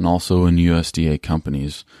exempt, and also in USDA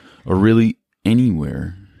companies, or really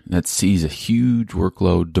anywhere that sees a huge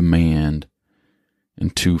workload demand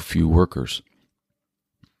and too few workers.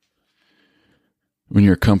 When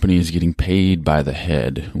your company is getting paid by the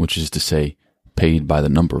head, which is to say, paid by the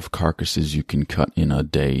number of carcasses you can cut in a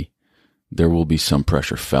day, there will be some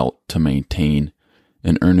pressure felt to maintain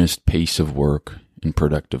an earnest pace of work and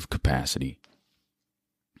productive capacity.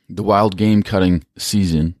 The wild game cutting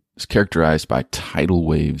season is characterized by tidal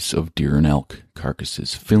waves of deer and elk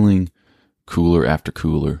carcasses filling cooler after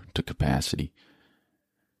cooler to capacity.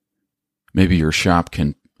 Maybe your shop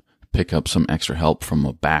can pick up some extra help from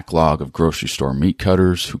a backlog of grocery store meat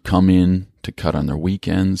cutters who come in to cut on their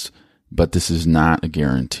weekends, but this is not a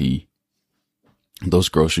guarantee. Those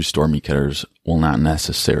grocery store meat cutters will not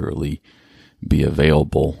necessarily be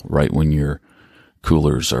available right when your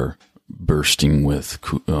coolers are bursting with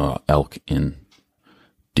elk and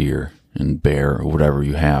deer and bear or whatever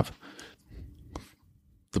you have.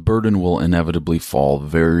 The burden will inevitably fall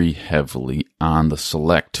very heavily on the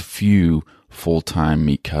select few full-time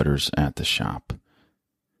meat cutters at the shop.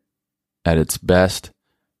 At its best,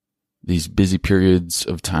 these busy periods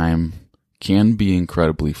of time can be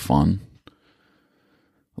incredibly fun.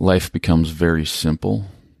 Life becomes very simple.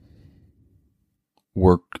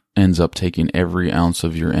 Work ends up taking every ounce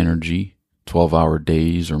of your energy, 12-hour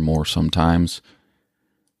days or more sometimes.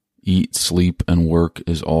 Eat, sleep, and work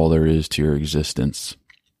is all there is to your existence.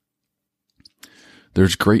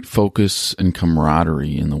 There's great focus and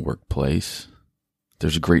camaraderie in the workplace.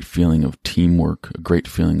 There's a great feeling of teamwork, a great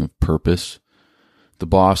feeling of purpose. The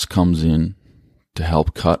boss comes in to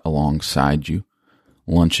help cut alongside you.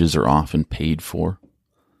 Lunches are often paid for.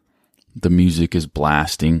 The music is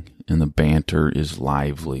blasting and the banter is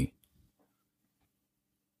lively.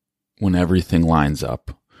 When everything lines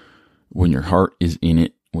up, when your heart is in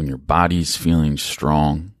it, when your body's feeling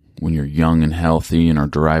strong, when you're young and healthy and are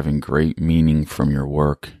deriving great meaning from your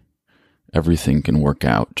work, everything can work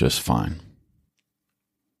out just fine.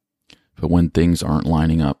 But when things aren't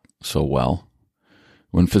lining up so well,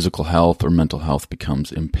 when physical health or mental health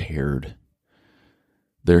becomes impaired,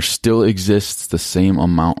 there still exists the same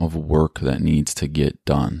amount of work that needs to get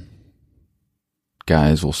done.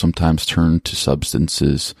 Guys will sometimes turn to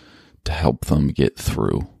substances to help them get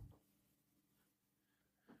through.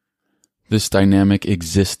 This dynamic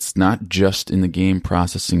exists not just in the game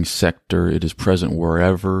processing sector, it is present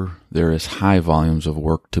wherever there is high volumes of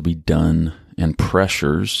work to be done and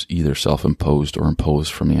pressures, either self-imposed or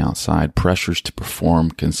imposed from the outside, pressures to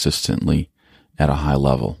perform consistently at a high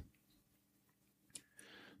level.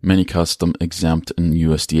 Many custom exempt and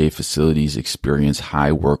USDA facilities experience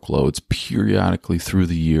high workloads periodically through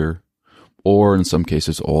the year, or in some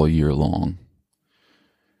cases all year long.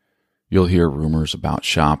 You'll hear rumors about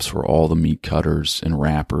shops where all the meat cutters and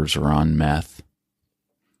wrappers are on meth.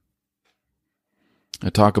 I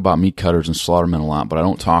talk about meat cutters and slaughtermen a lot, but I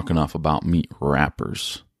don't talk enough about meat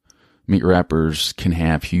wrappers. Meat wrappers can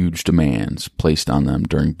have huge demands placed on them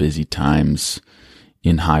during busy times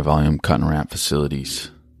in high-volume cut and wrap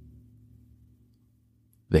facilities.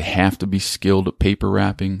 They have to be skilled at paper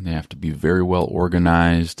wrapping. They have to be very well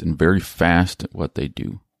organized and very fast at what they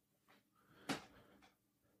do.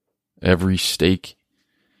 Every steak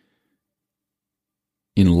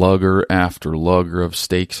in lugger after lugger of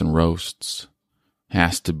steaks and roasts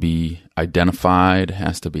has to be identified,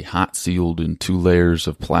 has to be hot sealed in 2 layers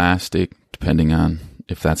of plastic, depending on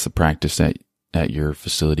if that's the practice at your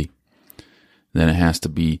facility. Then it has to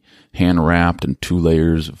be hand wrapped in 2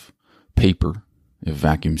 layers of paper if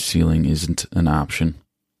vacuum sealing isn't an option.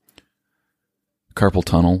 Carpal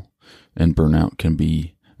tunnel and burnout can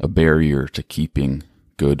be a barrier to keeping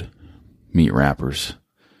good meat wrappers.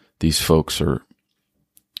 These folks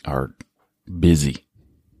are busy.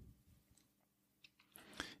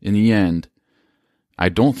 In the end, I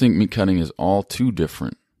don't think meat cutting is all too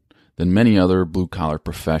different than many other blue-collar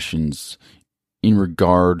professions in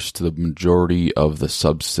regards to the majority of the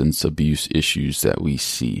substance abuse issues that we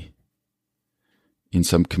see. In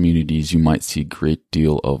some communities, you might see a great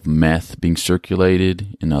deal of meth being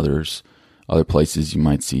circulated. In other places, you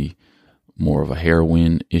might see more of a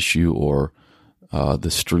heroin issue or the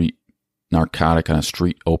street narcotic on a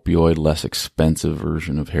street opioid, less expensive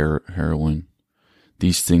version of heroin.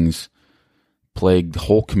 These things plague the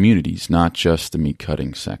whole communities, not just the meat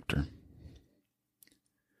cutting sector.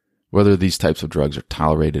 Whether these types of drugs are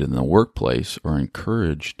tolerated in the workplace or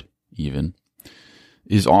encouraged even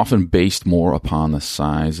is often based more upon the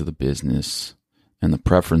size of the business and the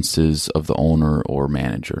preferences of the owner or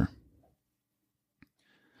manager.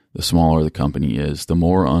 The smaller the company is, the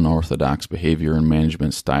more unorthodox behavior and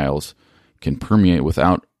management styles can permeate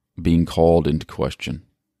without being called into question.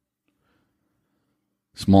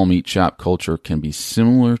 Small meat shop culture can be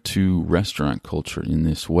similar to restaurant culture in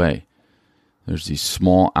this way. There's these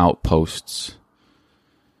small outposts,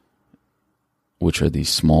 which are these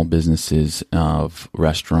small businesses of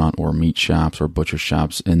restaurant or meat shops or butcher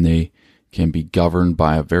shops, and they can be governed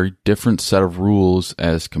by a very different set of rules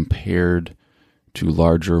as compared to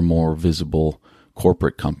larger, more visible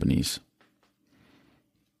corporate companies.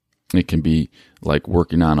 It can be like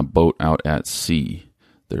working on a boat out at sea.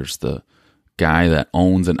 There's the guy that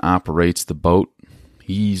owns and operates the boat.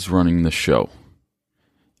 He's running the show.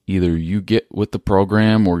 Either you get with the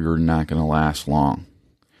program or you're not going to last long.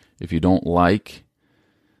 If you don't like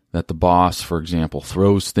that the boss, for example,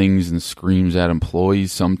 throws things and screams at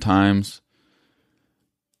employees sometimes,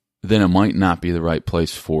 then it might not be the right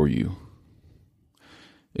place for you.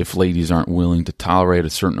 If ladies aren't willing to tolerate a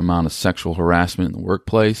certain amount of sexual harassment in the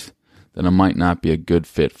workplace, then it might not be a good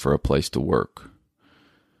fit for a place to work.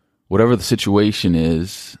 Whatever the situation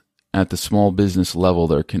is, at the small business level,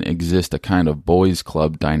 there can exist a kind of boys'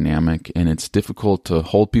 club dynamic, and it's difficult to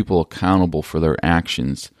hold people accountable for their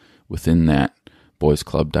actions within that boys'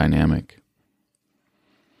 club dynamic.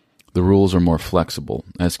 The rules are more flexible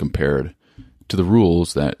as compared to the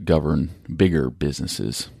rules that govern bigger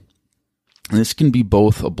businesses. And this can be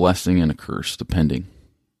both a blessing and a curse, depending.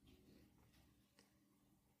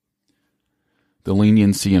 The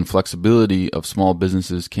leniency and flexibility of small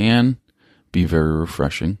businesses can be very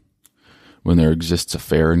refreshing when there exists a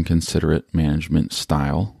fair and considerate management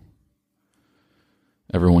style.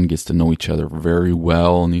 Everyone gets to know each other very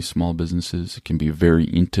well in these small businesses. It can be very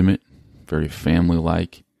intimate, very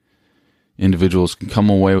family-like. Individuals can come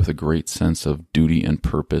away with a great sense of duty and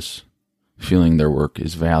purpose, feeling their work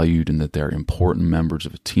is valued and that they're important members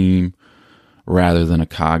of a team rather than a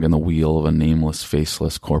cog in the wheel of a nameless,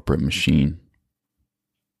 faceless corporate machine.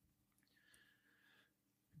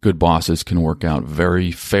 Good bosses can work out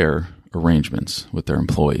very fair arrangements with their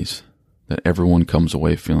employees that everyone comes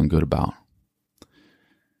away feeling good about.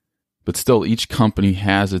 But still, each company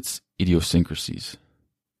has its idiosyncrasies.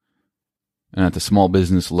 And at the small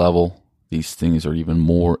business level, these things are even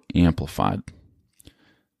more amplified.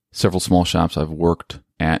 Several small shops I've worked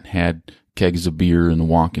at had kegs of beer in the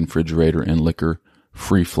walk-in refrigerator and liquor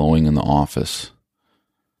free-flowing in the office.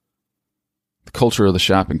 The culture of the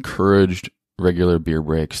shop encouraged regular beer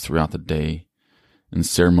breaks throughout the day and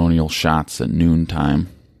ceremonial shots at noontime,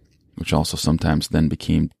 which also sometimes then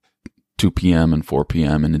became 2 p.m. and 4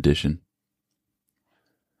 p.m. in addition.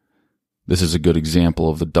 This is a good example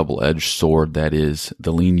of the double-edged sword that is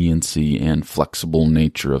the leniency and flexible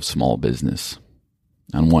nature of small business.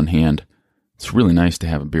 On one hand, it's really nice to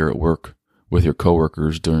have a beer at work with your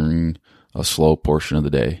coworkers during a slow portion of the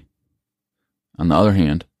day. On the other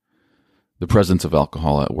hand, the presence of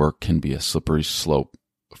alcohol at work can be a slippery slope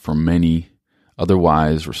for many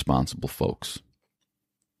otherwise responsible folks.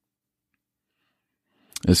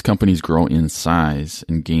 As companies grow in size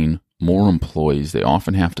and gain more employees, they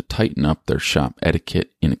often have to tighten up their shop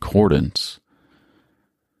etiquette in accordance.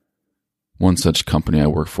 One such company I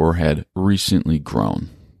worked for had recently grown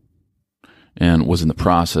and was in the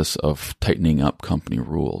process of tightening up company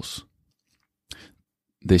rules.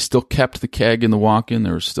 They still kept the keg in the walk-in.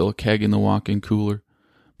 There was still a keg in the walk-in cooler.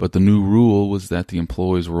 But the new rule was that the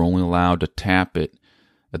employees were only allowed to tap it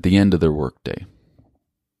at the end of their workday.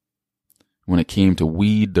 When it came to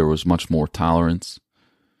weed, there was much more tolerance.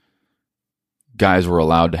 Guys were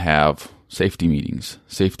allowed to have safety meetings.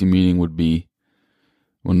 Safety meeting would be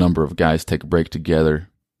when a number of guys take a break together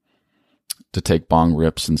to take bong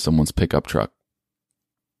rips in someone's pickup truck.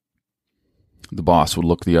 The boss would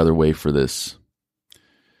look the other way for this.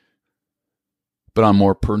 But on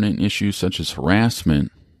more pertinent issues such as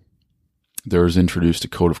harassment, there is introduced a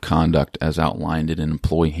code of conduct as outlined in an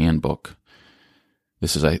employee handbook.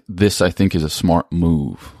 This I think is a smart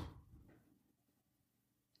move.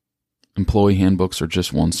 Employee handbooks are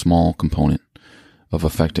just one small component of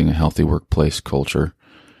affecting a healthy workplace culture,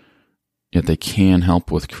 yet they can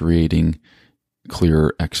help with creating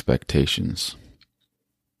clearer expectations.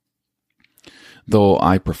 Though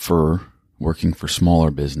I prefer working for smaller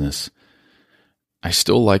business, I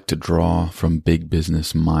still like to draw from big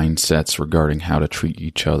business mindsets regarding how to treat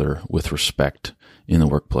each other with respect in the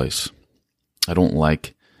workplace. I don't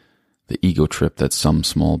like the ego trip that some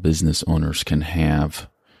small business owners can have.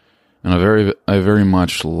 And I very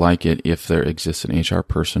much like it if there exists an HR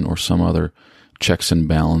person or some other checks and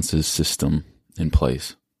balances system in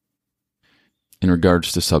place. In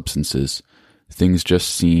regards to substances, things just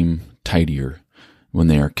seem tidier when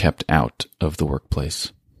they are kept out of the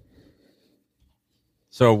workplace.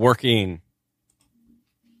 So working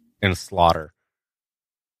in slaughter,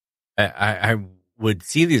 I would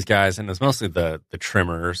see these guys, and it's mostly the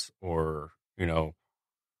trimmers or,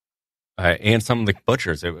 and some of the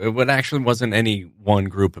butchers. It actually wasn't any one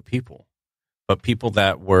group of people, but people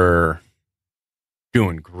that were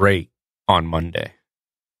doing great on Monday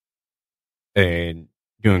and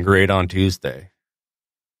doing great on Tuesday.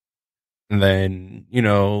 And then,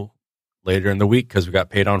 later in the week, because we got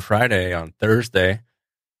paid on Friday, on Thursday,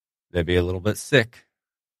 they'd be a little bit sick.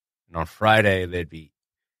 And on Friday, they'd be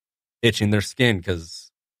itching their skin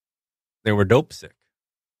because they were dope sick.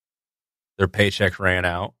 Their paycheck ran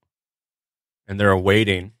out. and they're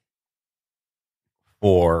waiting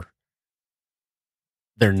for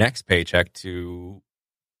their next paycheck to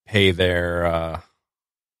pay their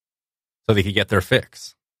so they could get their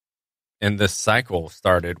fix. And this cycle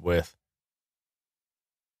started with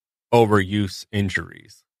overuse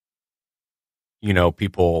injuries. You know,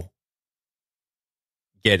 people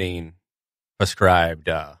getting prescribed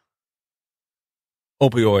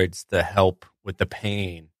opioids to help with the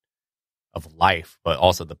pain of life, but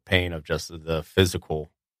also the pain of just the physical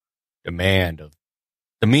demand of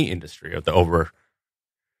the meat industry, of the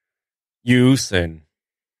overuse and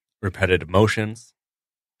repetitive motions.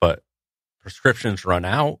 But prescriptions run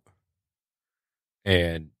out,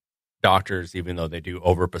 and doctors, even though they do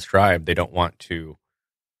overprescribe, they don't want to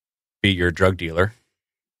be your drug dealer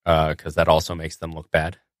because that also makes them look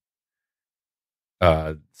bad.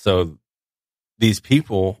 So these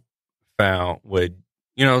people would,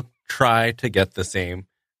 try to get the same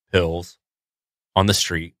pills on the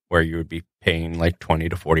street where you would be paying like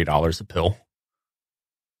 $20 to $40 a pill.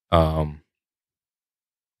 But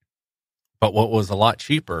what was a lot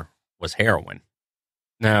cheaper was heroin.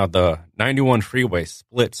 Now, the 91 freeway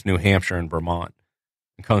splits New Hampshire and Vermont.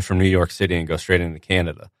 It comes from New York City and goes straight into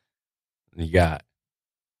Canada. And you got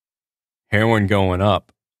heroin going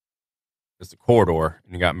up as the corridor,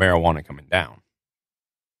 and you got marijuana coming down.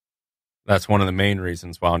 That's one of the main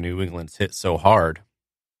reasons why New England's hit so hard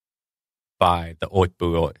by the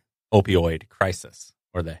opioid crisis,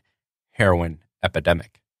 or the heroin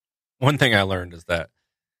epidemic. One thing I learned is that it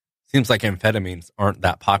seems like amphetamines aren't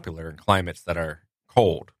that popular in climates that are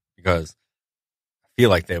cold, because I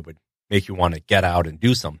feel like they would make you want to get out and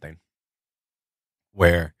do something,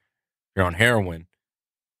 where if you're on heroin,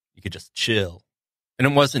 you could just chill. And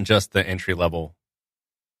it wasn't just the entry-level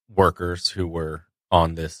workers who were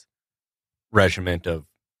on this regiment of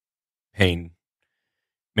pain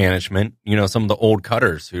management. Some of the old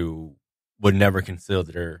cutters who would never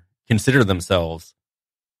consider themselves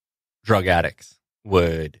drug addicts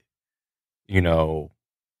would,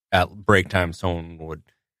 at break time, someone would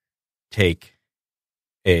take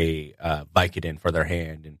a Vicodin for their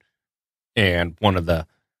hand, and one of the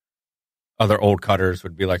other old cutters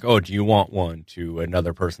would be like, "Oh, do you want one?" to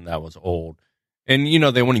another person that was old. And,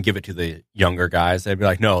 they wouldn't give it to the younger guys. They'd be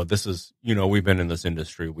like, "No, this is, we've been in this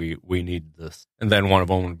industry. We need this." And then one of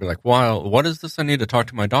them would be like, "Well, what is this? I need to talk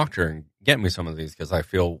to my doctor and get me some of these because I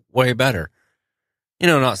feel way better."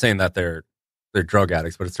 Not saying that they're drug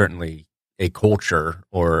addicts, but it's certainly a culture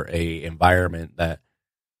or a environment that,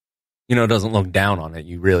 doesn't look down on it.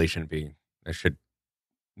 You really shouldn't be. It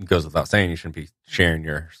goes without saying, you shouldn't be sharing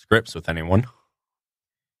your scripts with anyone.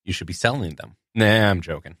 You should be selling them. Nah, I'm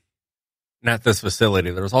joking. And at this facility,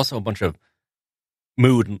 there was also a bunch of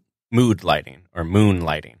mood lighting or moon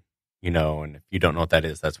lighting, and if you don't know what that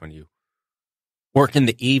is, that's when you work in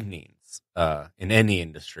the evenings in any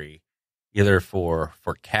industry, either for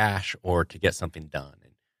cash or to get something done.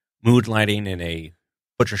 And mood lighting in a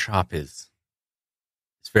butcher shop it's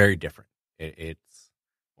very different.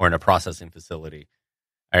 Or in a processing facility.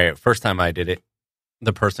 First time I did it,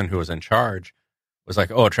 the person who was in charge was like,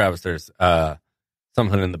 "Oh, Travis, there's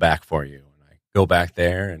something in the back for you." And I go back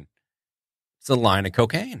there, and it's a line of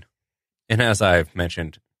cocaine. And as I've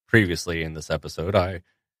mentioned previously in this episode, I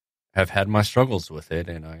have had my struggles with it,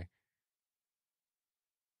 and I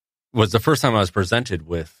was the first time I was presented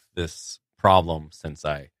with this problem since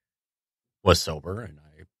I was sober, and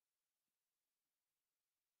I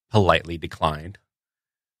politely declined.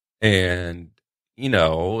 And,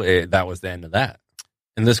 that was the end of that.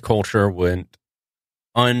 And this culture went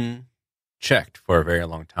unchecked for a very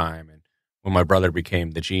long time. And when my brother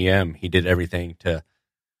became the GM, he did everything to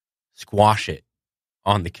squash it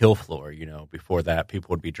on the kill floor. Before that, people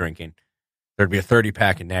would be drinking. There'd be a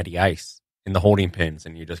 30-pack of Natty Ice in the holding pins,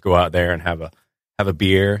 and you just go out there and have a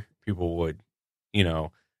beer. People would,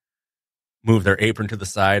 move their apron to the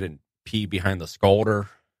side and pee behind the scalder.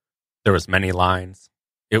 There was many lines.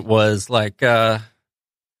 It was like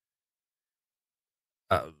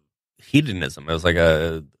hedonism. It was like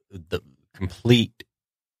the complete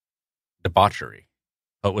debauchery,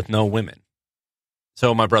 but with no women.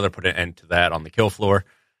 So my brother put an end to that on the kill floor,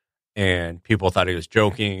 and people thought he was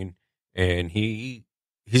joking, and he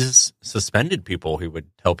suspended people. He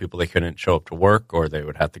would tell people they couldn't show up to work or they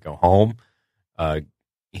would have to go home.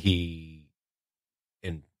 He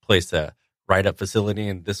placed a write-up facility,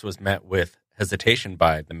 and this was met with hesitation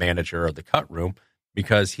by the manager of the cut room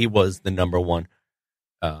because he was the number one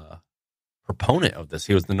proponent of this.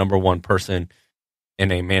 He was the number one person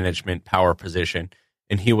in a management power position,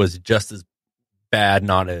 and he was just as bad,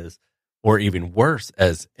 not as, or even worse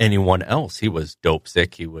as anyone else. He was dope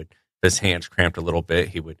sick. He would his hands cramped a little bit,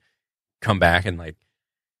 he would come back and like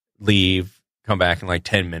leave, come back in like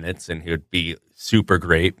 10 minutes, and he would be super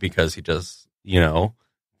great because he just,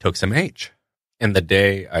 took some H. And the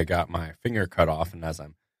day I got my finger cut off, and as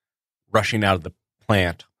I'm rushing out of the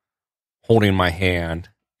plant, holding my hand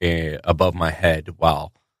above my head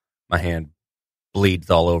while my hand bleeds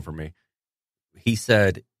all over me, he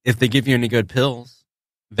said, if they give you any good pills,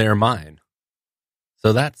 they're mine.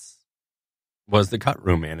 So was the cut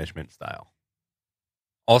room management style.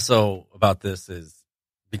 Also about this is,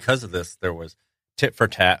 because of this, there was tit for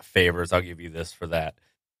tat favors. I'll give you this for that.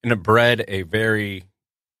 And it bred a very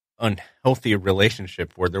unhealthy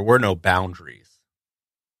relationship where there were no boundaries.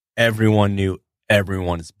 Everyone knew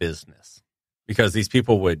everyone's business because these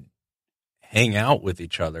people would hang out with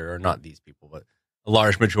each other, or not these people, but a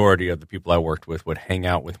large majority of the people I worked with would hang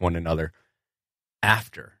out with one another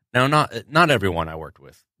after. Now, not everyone I worked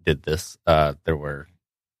with did this. There were,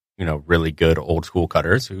 really good old school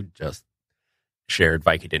cutters who just shared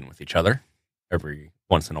Vicodin with each other every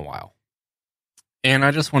once in a while. And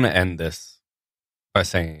I just want to end this by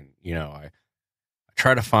saying, I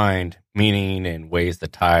try to find meaning in ways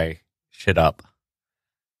that tie shit up.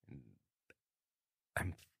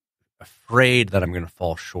 I'm afraid that I'm going to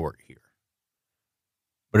fall short here.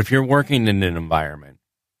 But if you're working in an environment,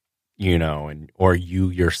 or you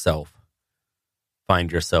yourself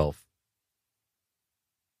find yourself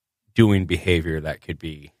doing behavior that could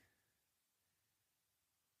be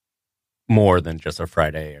more than just a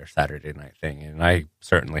Friday or Saturday night thing, and I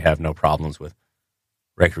certainly have no problems with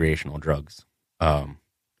recreational drugs.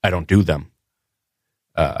 I don't do them,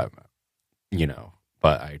 but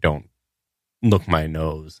I don't look my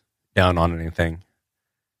nose down on anything.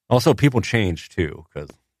 Also, people change too, because,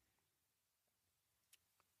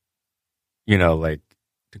 like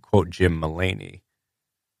to quote Jim Mulaney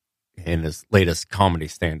in his latest comedy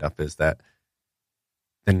stand-up, is that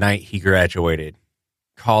the night he graduated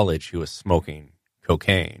college, he was smoking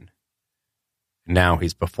cocaine. Now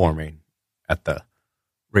he's performing at the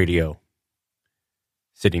Radio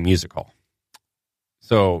City Music Hall.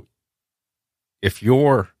 So if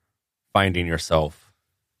you're finding yourself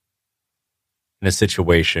in a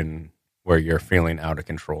situation where you're feeling out of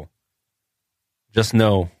control, just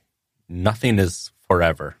know nothing is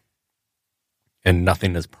forever and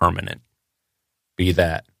nothing is permanent. Be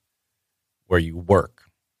that where you work,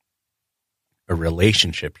 a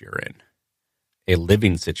relationship you're in, a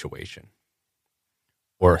living situation,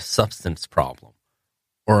 or a substance problem,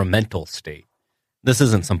 or a mental state. This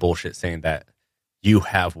isn't some bullshit saying that you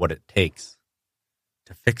have what it takes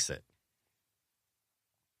to fix it.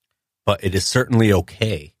 But it is certainly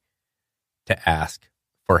okay to ask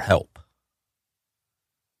for help.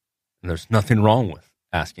 And there's nothing wrong with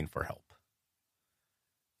asking for help.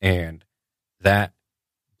 And that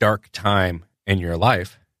dark time in your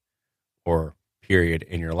life, or period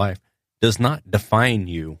in your life, does not define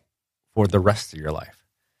you for the rest of your life.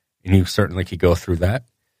 And you certainly could go through that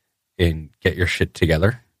and get your shit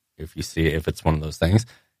together if it's one of those things,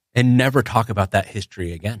 and never talk about that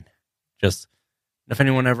history again. Just, if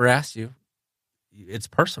anyone ever asks you, it's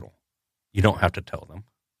personal. You don't have to tell them.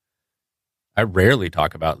 I rarely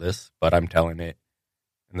talk about this, but I'm telling it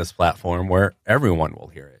in this platform where everyone will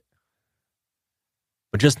hear it.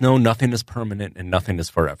 But just know nothing is permanent and nothing is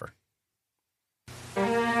forever.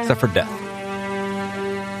 Except for death.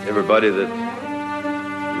 Everybody that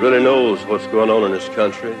really knows what's going on in this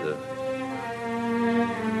country, the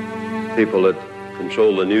people that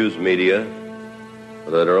control the news media,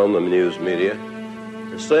 or that are on the news media,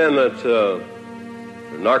 are saying that the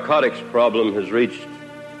narcotics problem has reached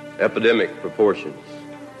epidemic proportions.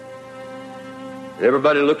 And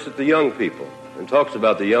everybody looks at the young people and talks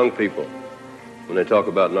about the young people when they talk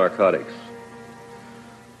about narcotics.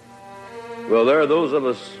 Well, there are those of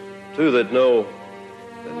us, too, that know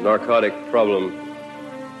that the narcotic problem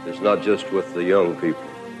is not just with the young people.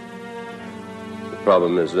 The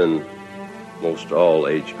problem is in most all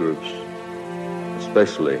age groups,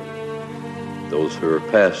 especially those who are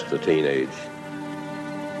past the teenage.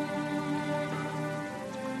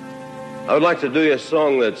 I would like to do you a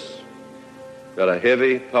song that's got a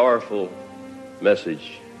heavy, powerful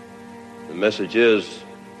message. The message is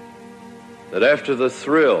that after the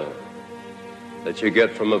thrill that you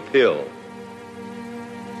get from a pill,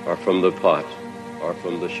 or from the pot, or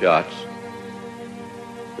from the shots,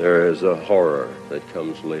 there is a horror that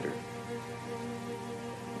comes later.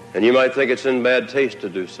 And you might think it's in bad taste to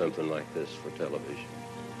do something like this for television.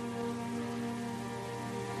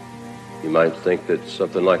 You might think that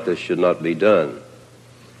something like this should not be done.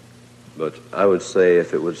 But I would say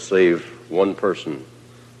if it would save one person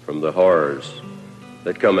from the horrors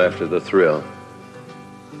that come after the thrill,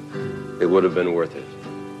 it would have been worth it.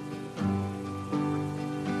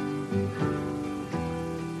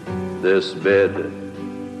 This bed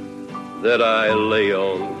that I lay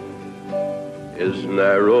on is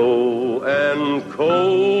narrow and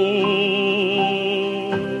cold.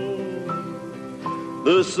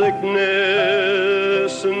 The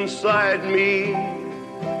sickness inside me,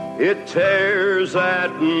 it tears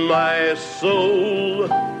at my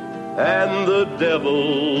soul, and the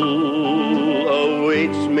devil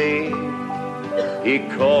awaits me. He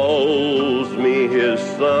calls me his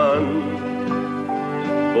son,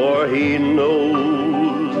 for he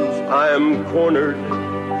knows I'm cornered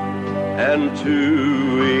and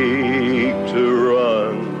too weak to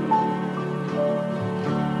run.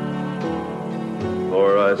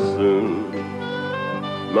 For I soon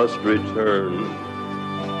must return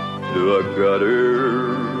to a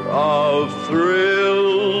gutter of thrill,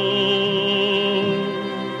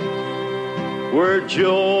 where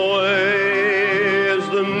joy is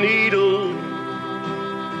the needle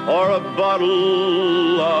or a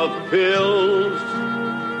bottle of pills,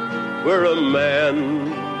 where a man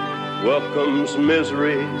welcomes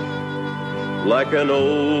misery like an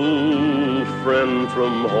old friend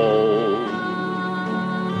from home,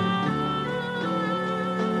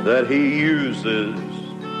 that he uses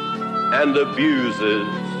and abuses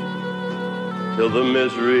till the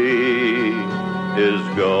misery is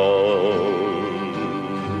gone.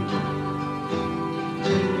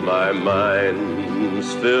 My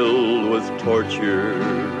mind's filled with torture,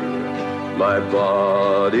 my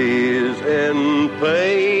body's in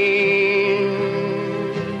pain,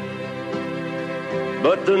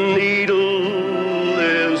 but the needle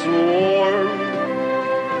is warm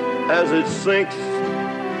as it sinks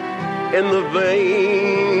in the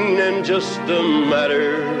vein. In just a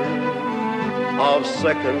matter of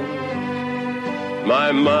seconds,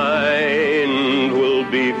 my mind will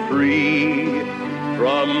be free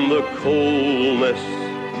from the coldness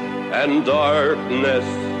and darkness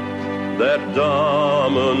that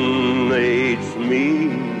dominates me.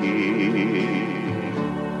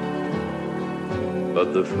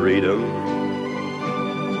 But the freedom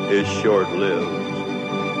is short-lived.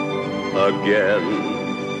 Again,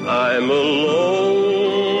 I'm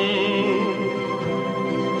alone.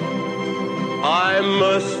 I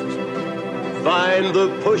must find the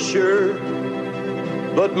pusher,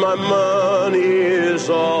 but my money is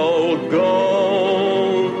all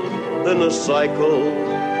gone. Then the cycle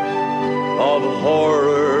of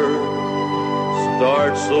horror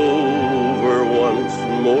starts over once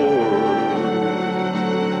more.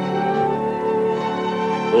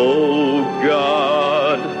 Oh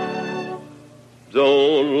God,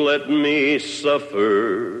 don't let me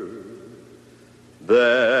suffer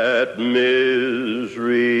that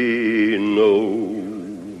misery no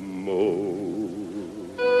more.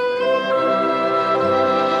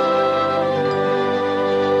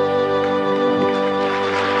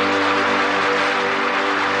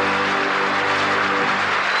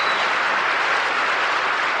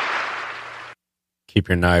 Keep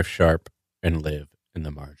your knife sharp and live in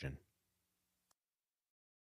the margin.